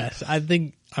sticker. Yes, I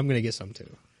think I'm going to get some too.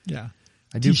 Yeah.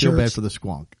 I do feel bad for the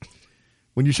squonk.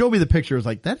 When you showed me the picture, I was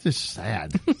like, that's just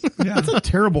sad. That's a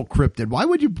terrible cryptid. Why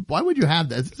would you have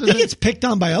that? He gets picked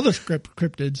on by other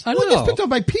cryptids. I know. He gets picked on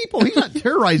by people. He's not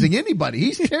terrorizing anybody.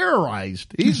 He's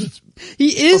terrorized. He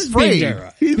is afraid. Being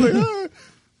terrorized. He's like,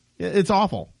 it's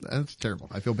awful. That's terrible.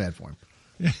 I feel bad for him.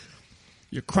 Yeah.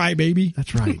 You crybaby.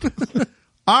 That's right.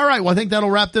 All right. Well, I think that'll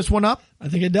wrap this one up. I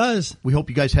think it does. We hope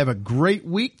you guys have a great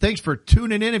week. Thanks for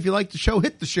tuning in. If you like the show,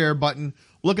 hit the share button.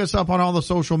 Look us up on all the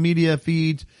social media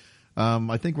feeds.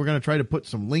 I think we're going to try to put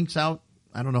some links out.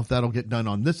 I don't know if that'll get done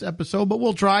on this episode, but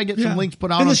we'll try get some links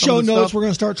put out in the on show notes. We're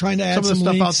going to start trying to add some of the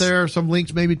stuff links out there. Some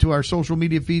links maybe to our social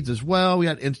media feeds as well. We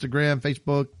got Instagram,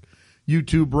 Facebook,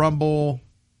 YouTube, Rumble,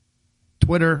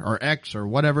 Twitter, or X, or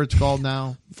whatever it's called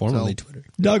now. Formerly Twitter.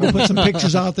 Doug will put some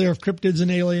pictures out there of cryptids and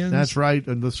aliens. That's right,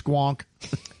 and the squonk.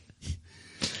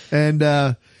 And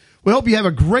we hope you have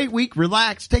a great week.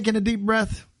 Relax, taking a deep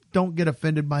breath. Don't get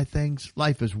offended by things.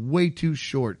 Life is way too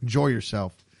short. Enjoy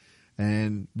yourself.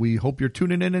 And we hope you're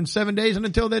tuning in 7 days. And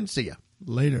until then, see ya.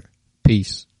 Later.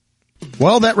 Peace.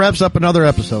 Well, that wraps up another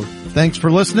episode. Thanks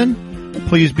for listening.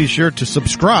 Please be sure to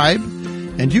subscribe.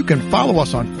 And you can follow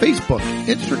us on Facebook,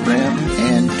 Instagram,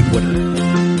 and Twitter.